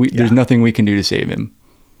 Like there's nothing we can do to save him.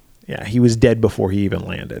 Yeah, he was dead before he even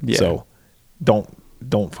landed. Yeah. So don't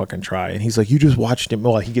fucking try. And he's like, you just watched him.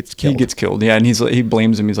 Well, he gets killed. He gets killed. Yeah. And he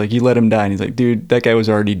blames him. He's like, you let him die. And he's like, dude, that guy was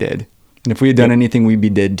already dead. And if we had done anything, we'd be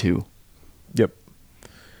dead too. Yep.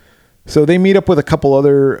 So they meet up with a couple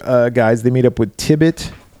other guys. They meet up with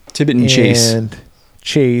Tibbet and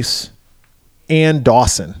Chase and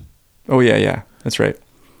Dawson. Oh yeah, that's right.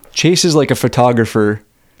 Chase is like a photographer.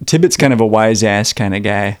 Tibbet's kind of a wise ass kind of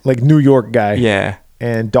guy, like New York guy. Yeah.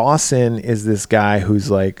 And Dawson is this guy who's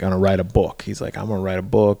like gonna write a book. He's like, I'm gonna write a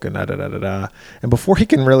book and da da da da da. And before he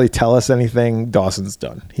can really tell us anything, Dawson's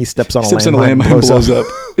done. He steps on a landmine and blows up.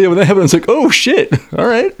 Yeah, when that happens, it's like, oh shit! All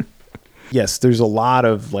right. Yes, there's a lot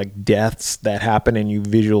of like deaths that happen, and you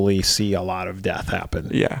visually see a lot of death happen.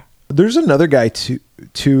 Yeah. There's another guy too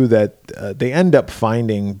that they end up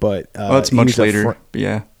finding, but it's much later.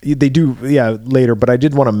 Yeah, they do. Yeah, later. But I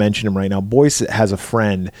did want to mention him right now. Boyce has a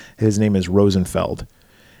friend. His name is Rosenfeld,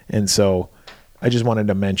 and so I just wanted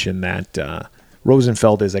to mention that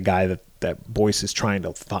Rosenfeld is a guy that Boyce is trying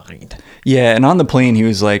to find. Yeah, and on the plane he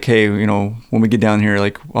was like, "Hey, when we get down here,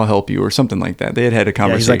 like I'll help you," or something like that. They had a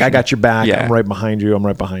conversation. Yeah, he's like, "I got your back. Yeah. I'm right behind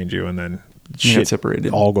you. And then shit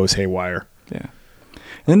separated. All goes haywire. Yeah.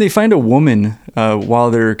 And then they find a woman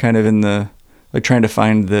while they're kind of in the trying to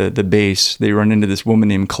find the base. They run into this woman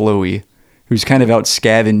named Chloe, who's kind of out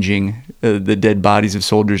scavenging the dead bodies of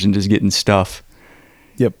soldiers and just getting stuff.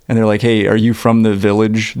 Yep. And they're like, "Hey, are you from the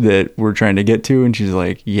village that we're trying to get to?" And she's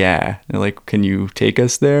like, "Yeah." And they're like, "Can you take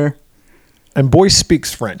us there?" And Boyce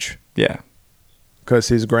speaks French. Yeah. Because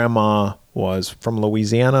his grandma was from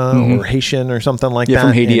Louisiana or Haitian or something like that. Yeah,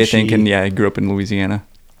 from Haiti, I think. And yeah, I grew up in Louisiana.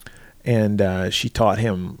 And she taught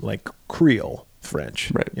him like Creole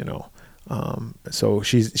French, right? So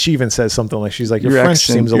she even says something like, "She's like, your French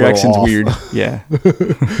accent, seems a little accent's off." Weird, yeah.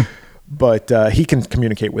 But he can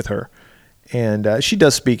communicate with her, and she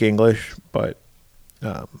does speak English, but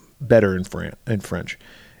better in French.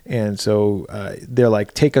 And so they're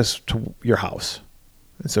like, "Take us to your house,"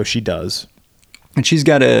 and so she does. And she's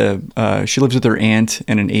got she lives with her aunt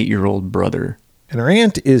and an 8-year-old brother. And her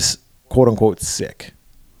aunt is quote unquote sick.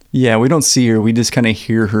 Yeah, we don't see her. We just kind of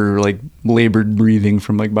hear her like labored breathing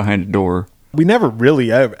from like behind a door. We never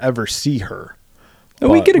really ever see her. Oh,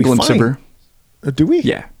 we get a glimpse of her. Do we?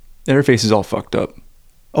 Yeah. And her face is all fucked up.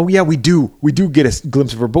 Oh yeah, we do. We do get a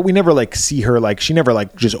glimpse of her, but we never like see her. Like she never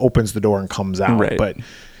like just opens the door and comes out. Right. But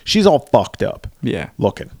she's all fucked up. Yeah.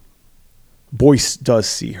 Looking. Boyce does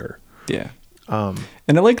see her. Yeah.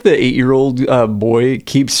 And I like the 8-year-old boy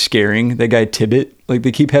keeps scaring the guy Tibbet. Like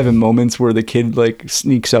they keep having moments where the kid like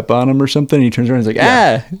sneaks up on him or something. And he turns around and he's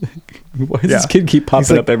like, why does this kid keep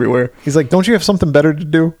popping up everywhere? He's like, "Don't you have something better to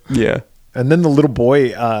do?" Yeah. And then the little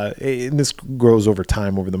boy, and this grows over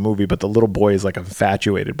time over the movie, but the little boy is like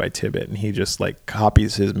infatuated by Tibbet, and he just like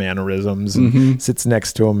copies his mannerisms and sits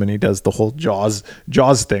next to him, and he does the whole Jaws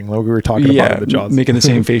thing like we were talking about in the Jaws. Making the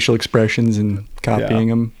same facial expressions and copying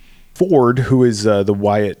them. Ford, who is the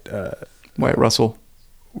Wyatt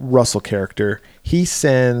Russell character, he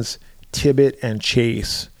sends Tibbet and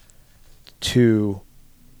Chase to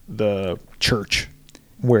the church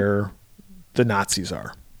where the Nazis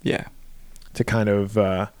are. Yeah. To kind of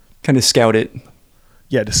scout it.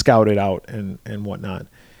 Yeah, to scout it out and whatnot.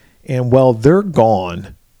 And while they're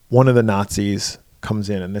gone, one of the Nazis comes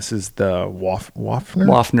in, and this is the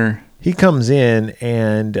Waffner. He comes in,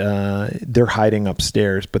 and they're hiding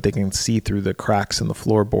upstairs, but they can see through the cracks in the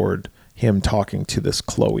floorboard him talking to this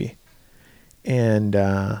Chloe. And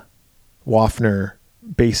Waffner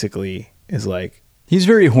basically is like... He's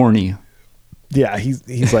very horny. Yeah,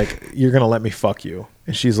 he's like, "You're going to let me fuck you."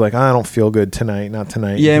 And she's like, "I don't feel good tonight, not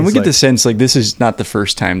tonight." Yeah, and we get the sense like this is not the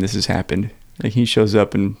first time this has happened. Like he shows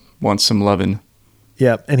up and wants some loving.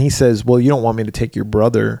 Yeah, and he says, "Well, you don't want me to take your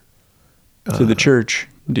brother to the church,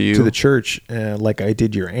 do you?" To the church, like I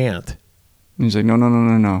did your aunt. And he's like, "No.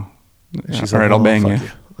 She's all right, like, I'll bang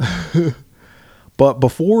you." But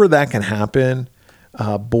before that can happen,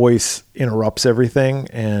 Boyce interrupts everything,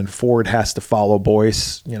 and Ford has to follow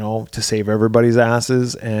Boyce, to save everybody's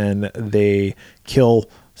asses, and they kill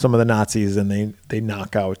some of the Nazis, and they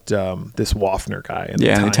knock out this Waffner guy. And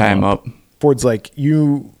they tie him up. Ford's like,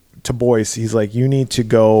 to Boyce, he's like, "You need to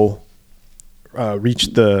go go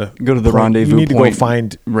to the rendezvous. You need to go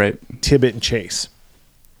find Tibbet and Chase."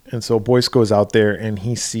 And so Boyce goes out there, and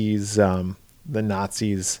he sees the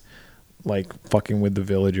Nazis like fucking with the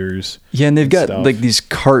villagers. Yeah, and they've got like these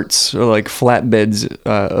carts or like flatbeds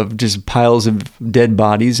of just piles of dead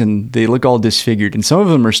bodies, and they look all disfigured, and some of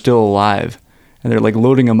them are still alive, and they're like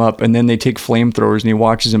loading them up, and then they take flamethrowers, and he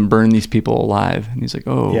watches them burn these people alive, and he's like,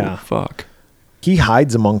 "Oh, fuck." He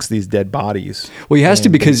hides amongst these dead bodies. Well, he has to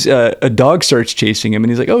because a dog starts chasing him,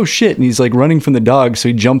 and he's like, "Oh shit!" And he's like running from the dog, so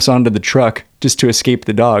he jumps onto the truck just to escape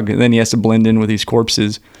the dog, and then he has to blend in with these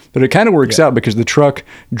corpses. But it kind of works out because the truck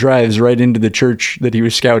drives right into the church that he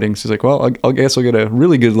was scouting. So he's like, "Well, I guess I'll get a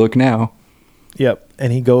really good look now." Yep.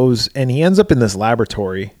 And he goes, and he ends up in this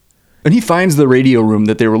laboratory. And he finds the radio room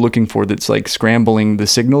that they were looking for that's like scrambling the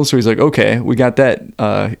signals. So he's like, "Okay, we got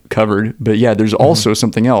that covered. But yeah, there's also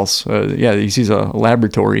something else." He sees a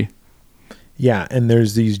laboratory. Yeah, and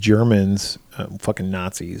there's these Germans, fucking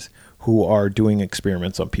Nazis, who are doing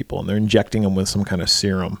experiments on people, and they're injecting them with some kind of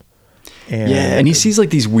serum. And he sees like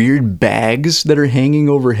these weird bags that are hanging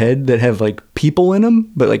overhead that have like people in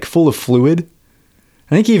them, but like full of fluid.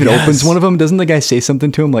 I think he even opens one of them. Doesn't the guy say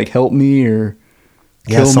something to him like, "Help me," or...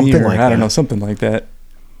 kill me, or I don't know, something like that.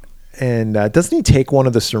 And doesn't he take one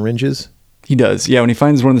of the syringes? He does. Yeah, when he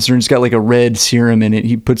finds one of the syringes, got like a red serum in it,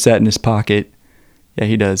 he puts that in his pocket. Yeah,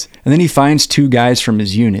 he does. And then he finds 2 guys from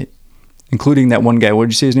his unit, including that one guy. What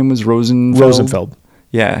did you say his name was? Rosenfeld.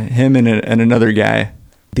 Yeah, him and another guy.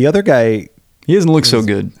 The other guy... He doesn't look so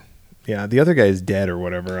good. Yeah, the other guy is dead or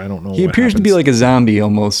whatever. I don't know. He appears to be like a zombie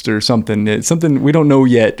almost or something. It's something we don't know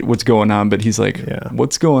yet what's going on, but he's like,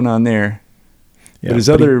 what's going on there? Yeah,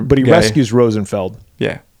 but he rescues Rosenfeld.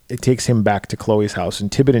 Yeah. It takes him back to Chloe's house,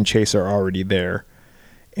 and Tibbet and Chase are already there.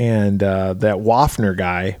 And that Waffner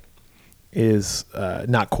guy is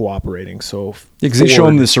not cooperating. So because they show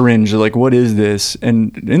him the syringe. They're like, what is this?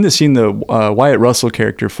 And in the scene, the Wyatt Russell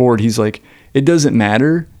character, Ford, he's like, it doesn't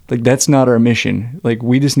matter. Like, that's not our mission. Like,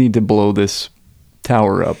 we just need to blow this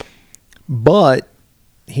tower up. But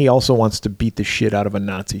he also wants to beat the shit out of a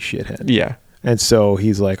Nazi shithead. Yeah. And so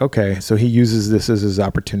he's like, okay. So he uses this as his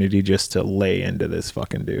opportunity just to lay into this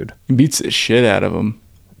fucking dude. He beats the shit out of him.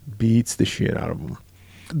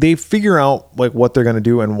 They figure out like what they're going to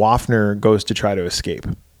do, and Waffner goes to try to escape.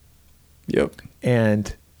 Yep.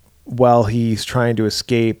 And while he's trying to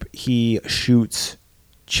escape, he shoots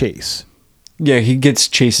Chase. Yeah, he gets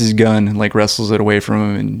Chase's gun and like wrestles it away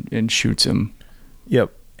from him and shoots him.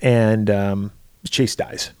 Yep. And Chase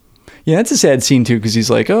dies. Yeah, that's a sad scene too, because he's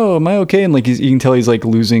like, "Oh, am I okay?" And like you can tell he's like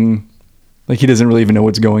losing, like he doesn't really even know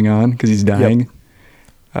what's going on because he's dying.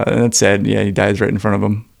 Yep. That's sad. Yeah, he dies right in front of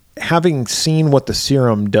him. Having seen what the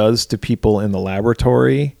serum does to people in the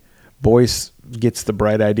laboratory, Boyce gets the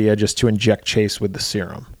bright idea just to inject Chase with the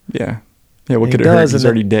serum. Yeah. What could it hurt? He's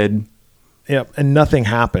already dead. Yep, and nothing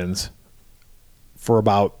happens for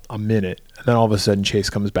about a minute, and then all of a sudden Chase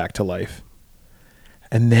comes back to life.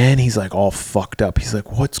 And then he's like all fucked up. He's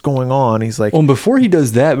like, what's going on? He's like... Well, before he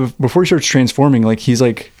does that, before he starts transforming, like he's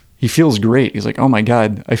like, he feels great. He's like, oh my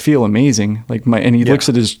God, I feel amazing. Like and he looks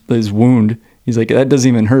at his wound. He's like, that doesn't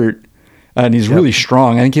even hurt. And he's really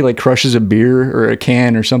strong. I think he like crushes a beer or a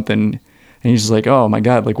can or something. And he's just like, oh my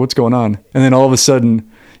God, like what's going on? And then all of a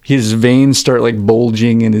sudden his veins start like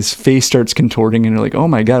bulging and his face starts contorting. And you're like, oh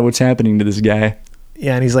my God, what's happening to this guy?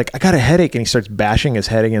 Yeah, and he's like, I got a headache, and he starts bashing his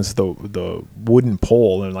head against the wooden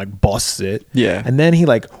pole and like busts it. Yeah. And then he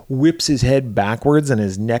like whips his head backwards and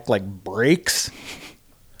his neck like breaks.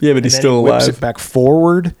 Yeah, but he's still alive. Whips it back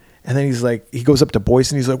forward, and then he's like, he goes up to Boyce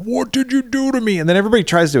and he's like, what did you do to me? And then everybody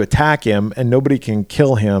tries to attack him, and nobody can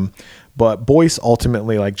kill him. But Boyce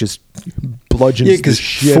ultimately like just bludgeons the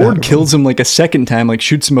shit out of him. Ford kills him like a second time, like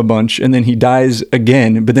shoots him a bunch, and then he dies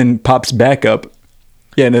again, but then pops back up.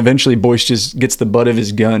 Yeah, and eventually Boyce just gets the butt of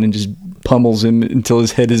his gun and just pummels him until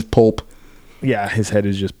his head is pulp. Yeah, his head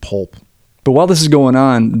is just pulp. But while this is going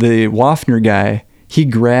on, the Waffner guy, he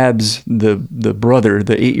grabs the brother,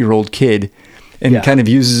 the 8-year-old kid, and kind of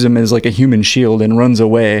uses him as like a human shield and runs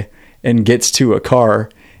away and gets to a car.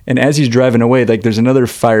 And as he's driving away, like there's another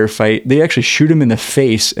firefight. They actually shoot him in the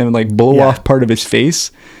face and like blow off part of his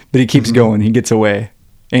face, but he keeps going. He gets away,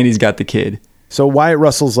 and he's got the kid. So Wyatt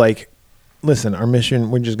Russell's like, listen, our mission,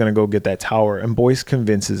 we're just going to go get that tower. And Boyce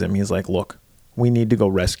convinces him. He's like, look, we need to go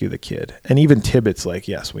rescue the kid. And even Tibbet's like,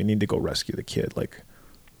 yes, we need to go rescue the kid. Like,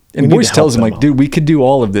 and Boyce tells him like, dude, we could do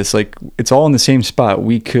all of this. Like, it's all in the same spot.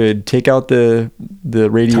 We could take out the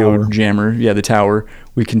radio jammer. Yeah, the tower.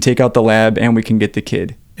 We can take out the lab, and we can get the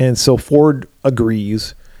kid. And so Ford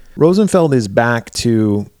agrees. Rosenfeld is back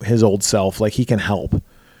to his old self. Like, he can help.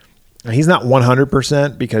 He's not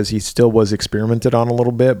 100% because he still was experimented on a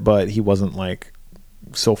little bit, but he wasn't like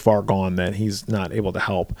so far gone that he's not able to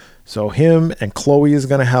help. So him and Chloe is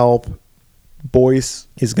going to help. Boyce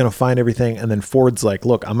is going to find everything. And then Ford's like,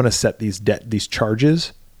 look, I'm going to set these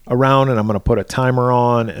charges around, and I'm going to put a timer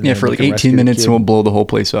on. And for like 18 minutes, and we'll blow the whole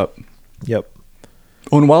place up. Yep.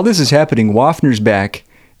 Oh, and while this is happening, Waffner's back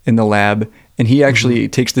in the lab, and he actually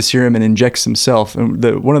takes the serum and injects himself. And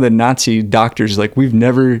one of the Nazi doctors is like, we've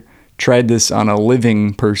never tried this on a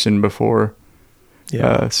living person before.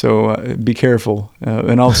 So be careful.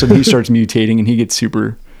 And all of a sudden he starts mutating, and he gets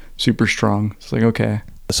super, super strong. It's like, okay.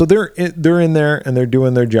 So they're in there, and they're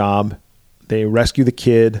doing their job. They rescue the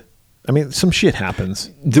kid. I mean, some shit happens.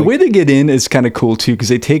 The way they get in is kind of cool too, because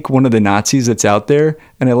they take one of the Nazis that's out there,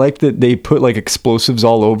 and I like that they put like explosives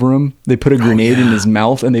all over him. They put a grenade in his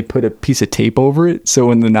mouth, and they put a piece of tape over it. So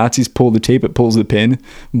when the Nazis pull the tape, it pulls the pin,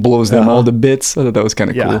 blows them all to bits. I thought that was kind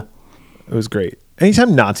of cool. It was great.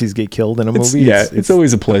 Anytime Nazis get killed in a movie, it's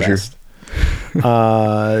always a pleasure.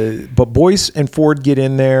 But Boyce and Ford get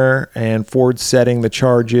in there, and Ford's setting the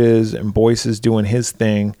charges, and Boyce is doing his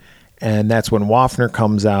thing. And that's when Waffner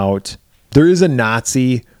comes out. There is a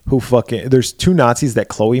Nazi there's two Nazis that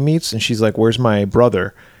Chloe meets, and she's like, "Where's my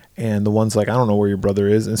brother?" And the one's like, "I don't know where your brother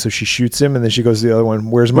is." And so she shoots him, and then she goes to the other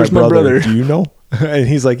one, "Where's my brother? Do you know?" And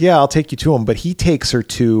he's like, "Yeah, I'll take you to him." But he takes her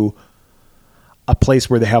to a place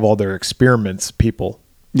where they have all their experiments people.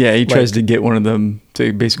 Yeah, he tries to get one of them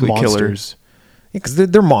to basically monsters. Kill her. Because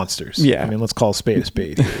they're monsters. Yeah. I mean, let's call a spade a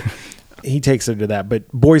spade. He takes her to that, but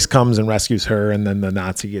Boyce comes and rescues her, and then the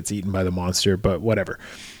Nazi gets eaten by the monster, but whatever.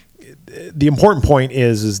 The important point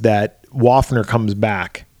is that Waffner comes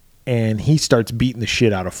back, and he starts beating the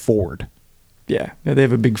shit out of Ford. Yeah, they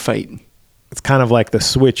have a big fight. It's kind of like the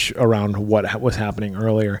switch around what was happening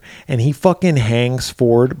earlier. And he fucking hangs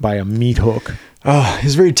Ford by a meat hook. Oh,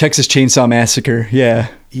 it's very Texas Chainsaw Massacre. Yeah.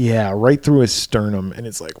 Yeah, right through his sternum. And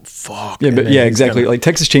it's like, fuck. Yeah, but yeah, exactly. Like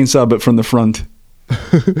Texas Chainsaw, but from the front.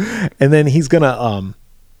 And then he's going to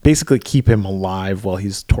basically keep him alive while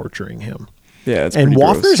he's torturing him. Yeah, it's and pretty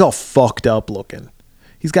Waffner's gross. all fucked up looking.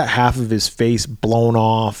 He's got half of his face blown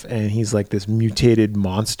off, and he's like this mutated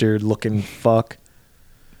monster looking fuck.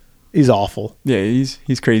 He's awful. Yeah,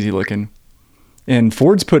 he's crazy looking. And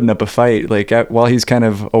Ford's putting up a fight. Like while he's kind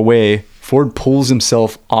of away, Ford pulls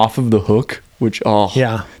himself off of the hook, which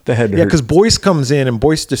the head hurt. Yeah, because Boyce comes in and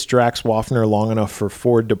Boyce distracts Waffner long enough for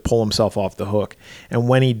Ford to pull himself off the hook. And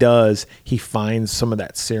when he does, he finds some of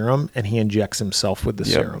that serum and he injects himself with the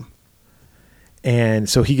serum. And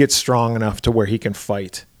so he gets strong enough to where he can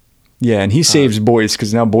fight. Yeah, and he saves Boyce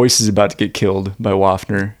because now Boyce is about to get killed by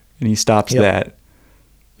Waffner, and he stops that.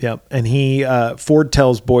 Yep. And Ford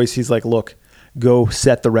tells Boyce, he's like, "Look, go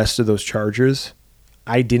set the rest of those charges.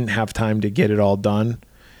 I didn't have time to get it all done."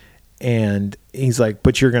 And he's like,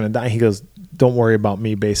 "But you're going to die." He goes, "Don't worry about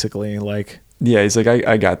me," basically. Like, yeah, he's like,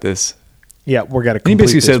 I got this. Yeah, we're got to complete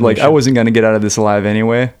this. He basically said, like, I wasn't going to get out of this alive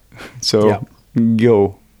anyway. So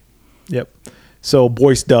go. Yep. So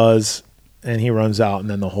Boyce does, and he runs out, and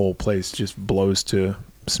then the whole place just blows to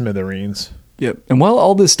smithereens. Yep. And while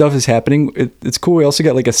all this stuff is happening, it's cool. We also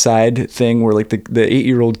got like a side thing where like the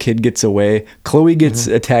 8-year-old kid gets away. Chloe gets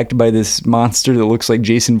attacked by this monster that looks like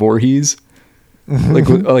Jason Voorhees,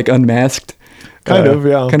 like unmasked, kind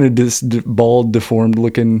of bald, deformed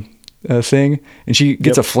looking thing. And she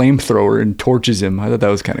gets a flamethrower and torches him. I thought that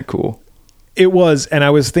was kind of cool. It was, and I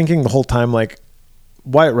was thinking the whole time, like,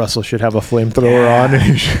 Wyatt Russell should have a flamethrower on.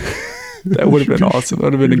 That would have been awesome. That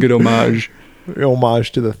would have been a good homage.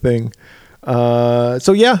 Homage to the thing.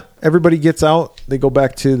 So yeah, everybody gets out. They go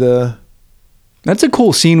back to the... That's a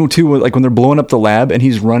cool scene too, like when they're blowing up the lab and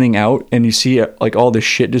he's running out and you see like all this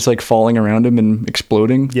shit just like falling around him and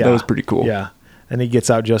exploding. Yeah. That was pretty cool. Yeah. And he gets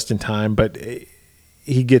out just in time, but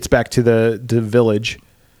he gets back to the village.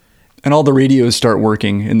 And all the radios start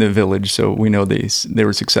working in the village, so we know they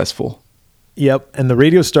were successful. Yep. And the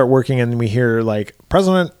radios start working and we hear like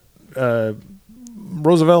President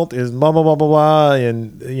Roosevelt is blah, blah, blah, blah, blah.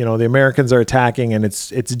 And, the Americans are attacking and it's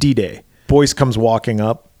D-Day. Boyce comes walking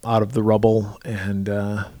up out of the rubble and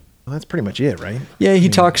that's pretty much it, right? Yeah, he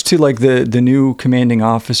talks to like the new commanding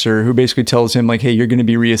officer who basically tells him like, hey, you're going to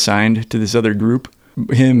be reassigned to this other group.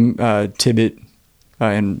 Him, Tibbet,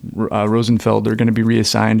 and Rosenfeld are going to be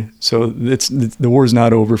reassigned. So the war's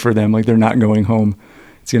not over for them. Like they're not going home.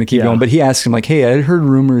 It's going to keep going. But he asks him like, hey, I heard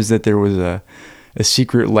rumors that there was a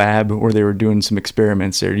secret lab where they were doing some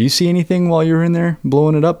experiments there. Do you see anything while you were in there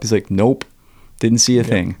blowing it up? He's like, nope, didn't see a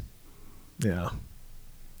thing. Yeah.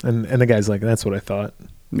 And the guy's like, that's what I thought.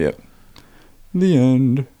 Yep. The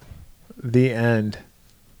end.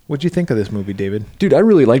 What'd you think of this movie, David? Dude, I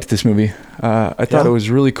really liked this movie. I thought it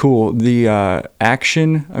was really cool. The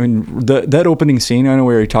action, I mean, that opening scene, I know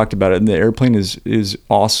we already talked about it, and the airplane is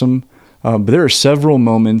awesome. But there are several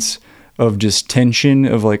moments of just tension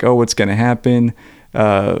of like, oh, what's going to happen?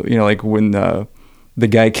 Like when the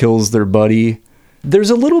guy kills their buddy.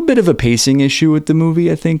 There's a little bit of a pacing issue with the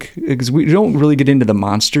movie, I think, because we don't really get into the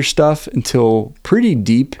monster stuff until pretty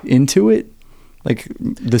deep into it. Like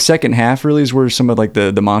the second half really is where some of like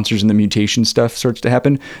the monsters and the mutation stuff starts to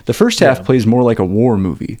happen. The first half plays more like a war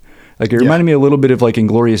movie. Like it reminded me a little bit of like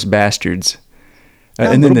Inglourious Bastards.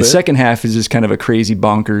 And then the second half is just kind of a crazy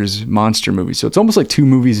bonkers monster movie. So it's almost like two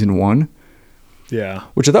movies in one. Yeah.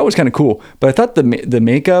 Which I thought was kind of cool. But I thought the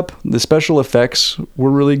makeup, the special effects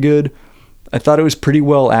were really good. I thought it was pretty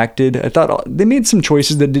well acted. I thought they made some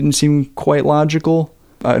choices that didn't seem quite logical.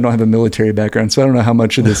 I don't have a military background, so I don't know how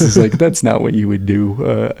much of this is like, that's not what you would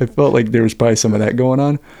do. I felt like there was probably some of that going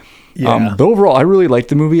on. Yeah. But overall, I really liked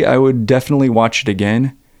the movie. I would definitely watch it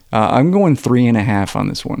again. I'm going 3.5 on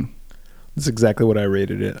this one. That's exactly what I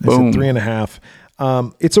rated it. Boom. I said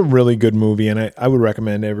 3.5. It's a really good movie, and I would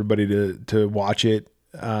recommend everybody to watch it.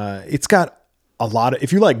 It's got a lot of,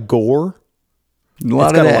 if you like gore,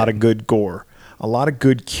 It's got a lot of good gore, a lot of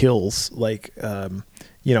good kills. Like,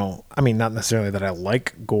 you know, I mean, not necessarily that I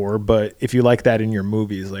like gore, but if you like that in your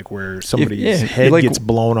movies, like where somebody's head gets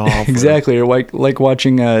blown off. Exactly. Or like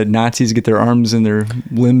watching Nazis get their arms and their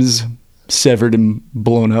limbs severed and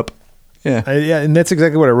blown up. Yeah. And that's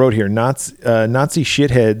exactly what I wrote here. Nazi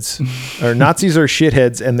shitheads, or Nazis are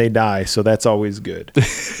shitheads and they die. So that's always good.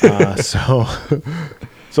 So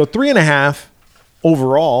 3.5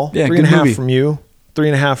 overall. Yeah, 3.5 from you,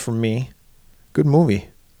 3.5 from me. Good movie.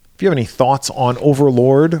 If you have any thoughts on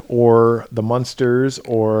Overlord or the Munsters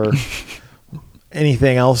or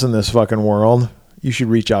anything else in this fucking world, you should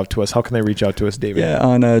reach out to us. How can they reach out to us, David? Yeah,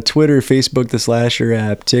 on Twitter, Facebook, the Slasher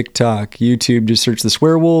app, TikTok, YouTube, just search the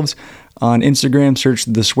Swearwolves. On Instagram, search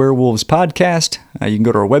the Swearwolves Podcast. You can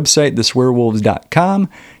go to our website, theswearwolves.com.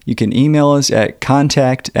 You can email us at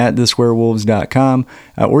contact@theswearwolves.com,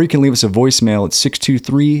 or you can leave us a voicemail at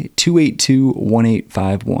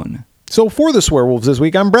 623-282-1851. So for the Swearwolves this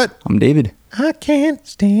week, I'm Brett. I'm David. I can't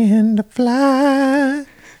stand to fly.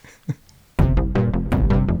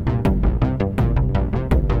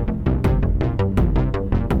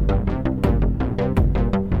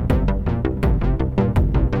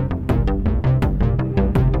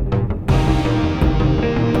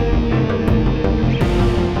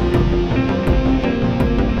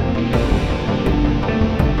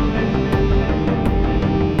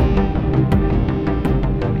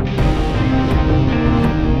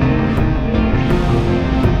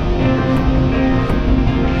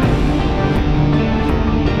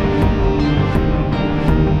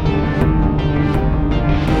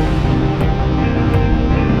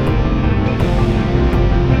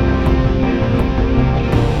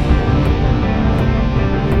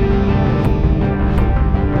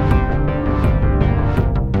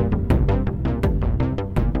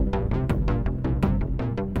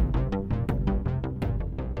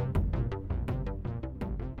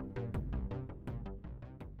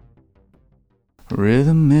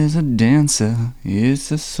 Rhythm is a dancer,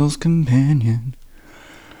 it's a soul's companion.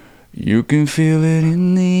 You can feel it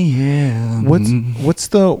in the air. What's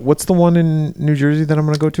the one in New Jersey that I'm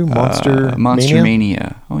gonna go to? Monster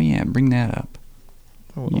Mania. Oh yeah, bring that up.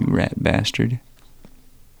 You rat bastard.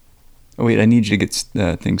 Oh wait, I need you to get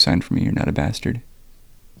things signed for me. You're not a bastard.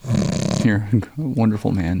 You're a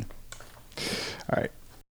wonderful man.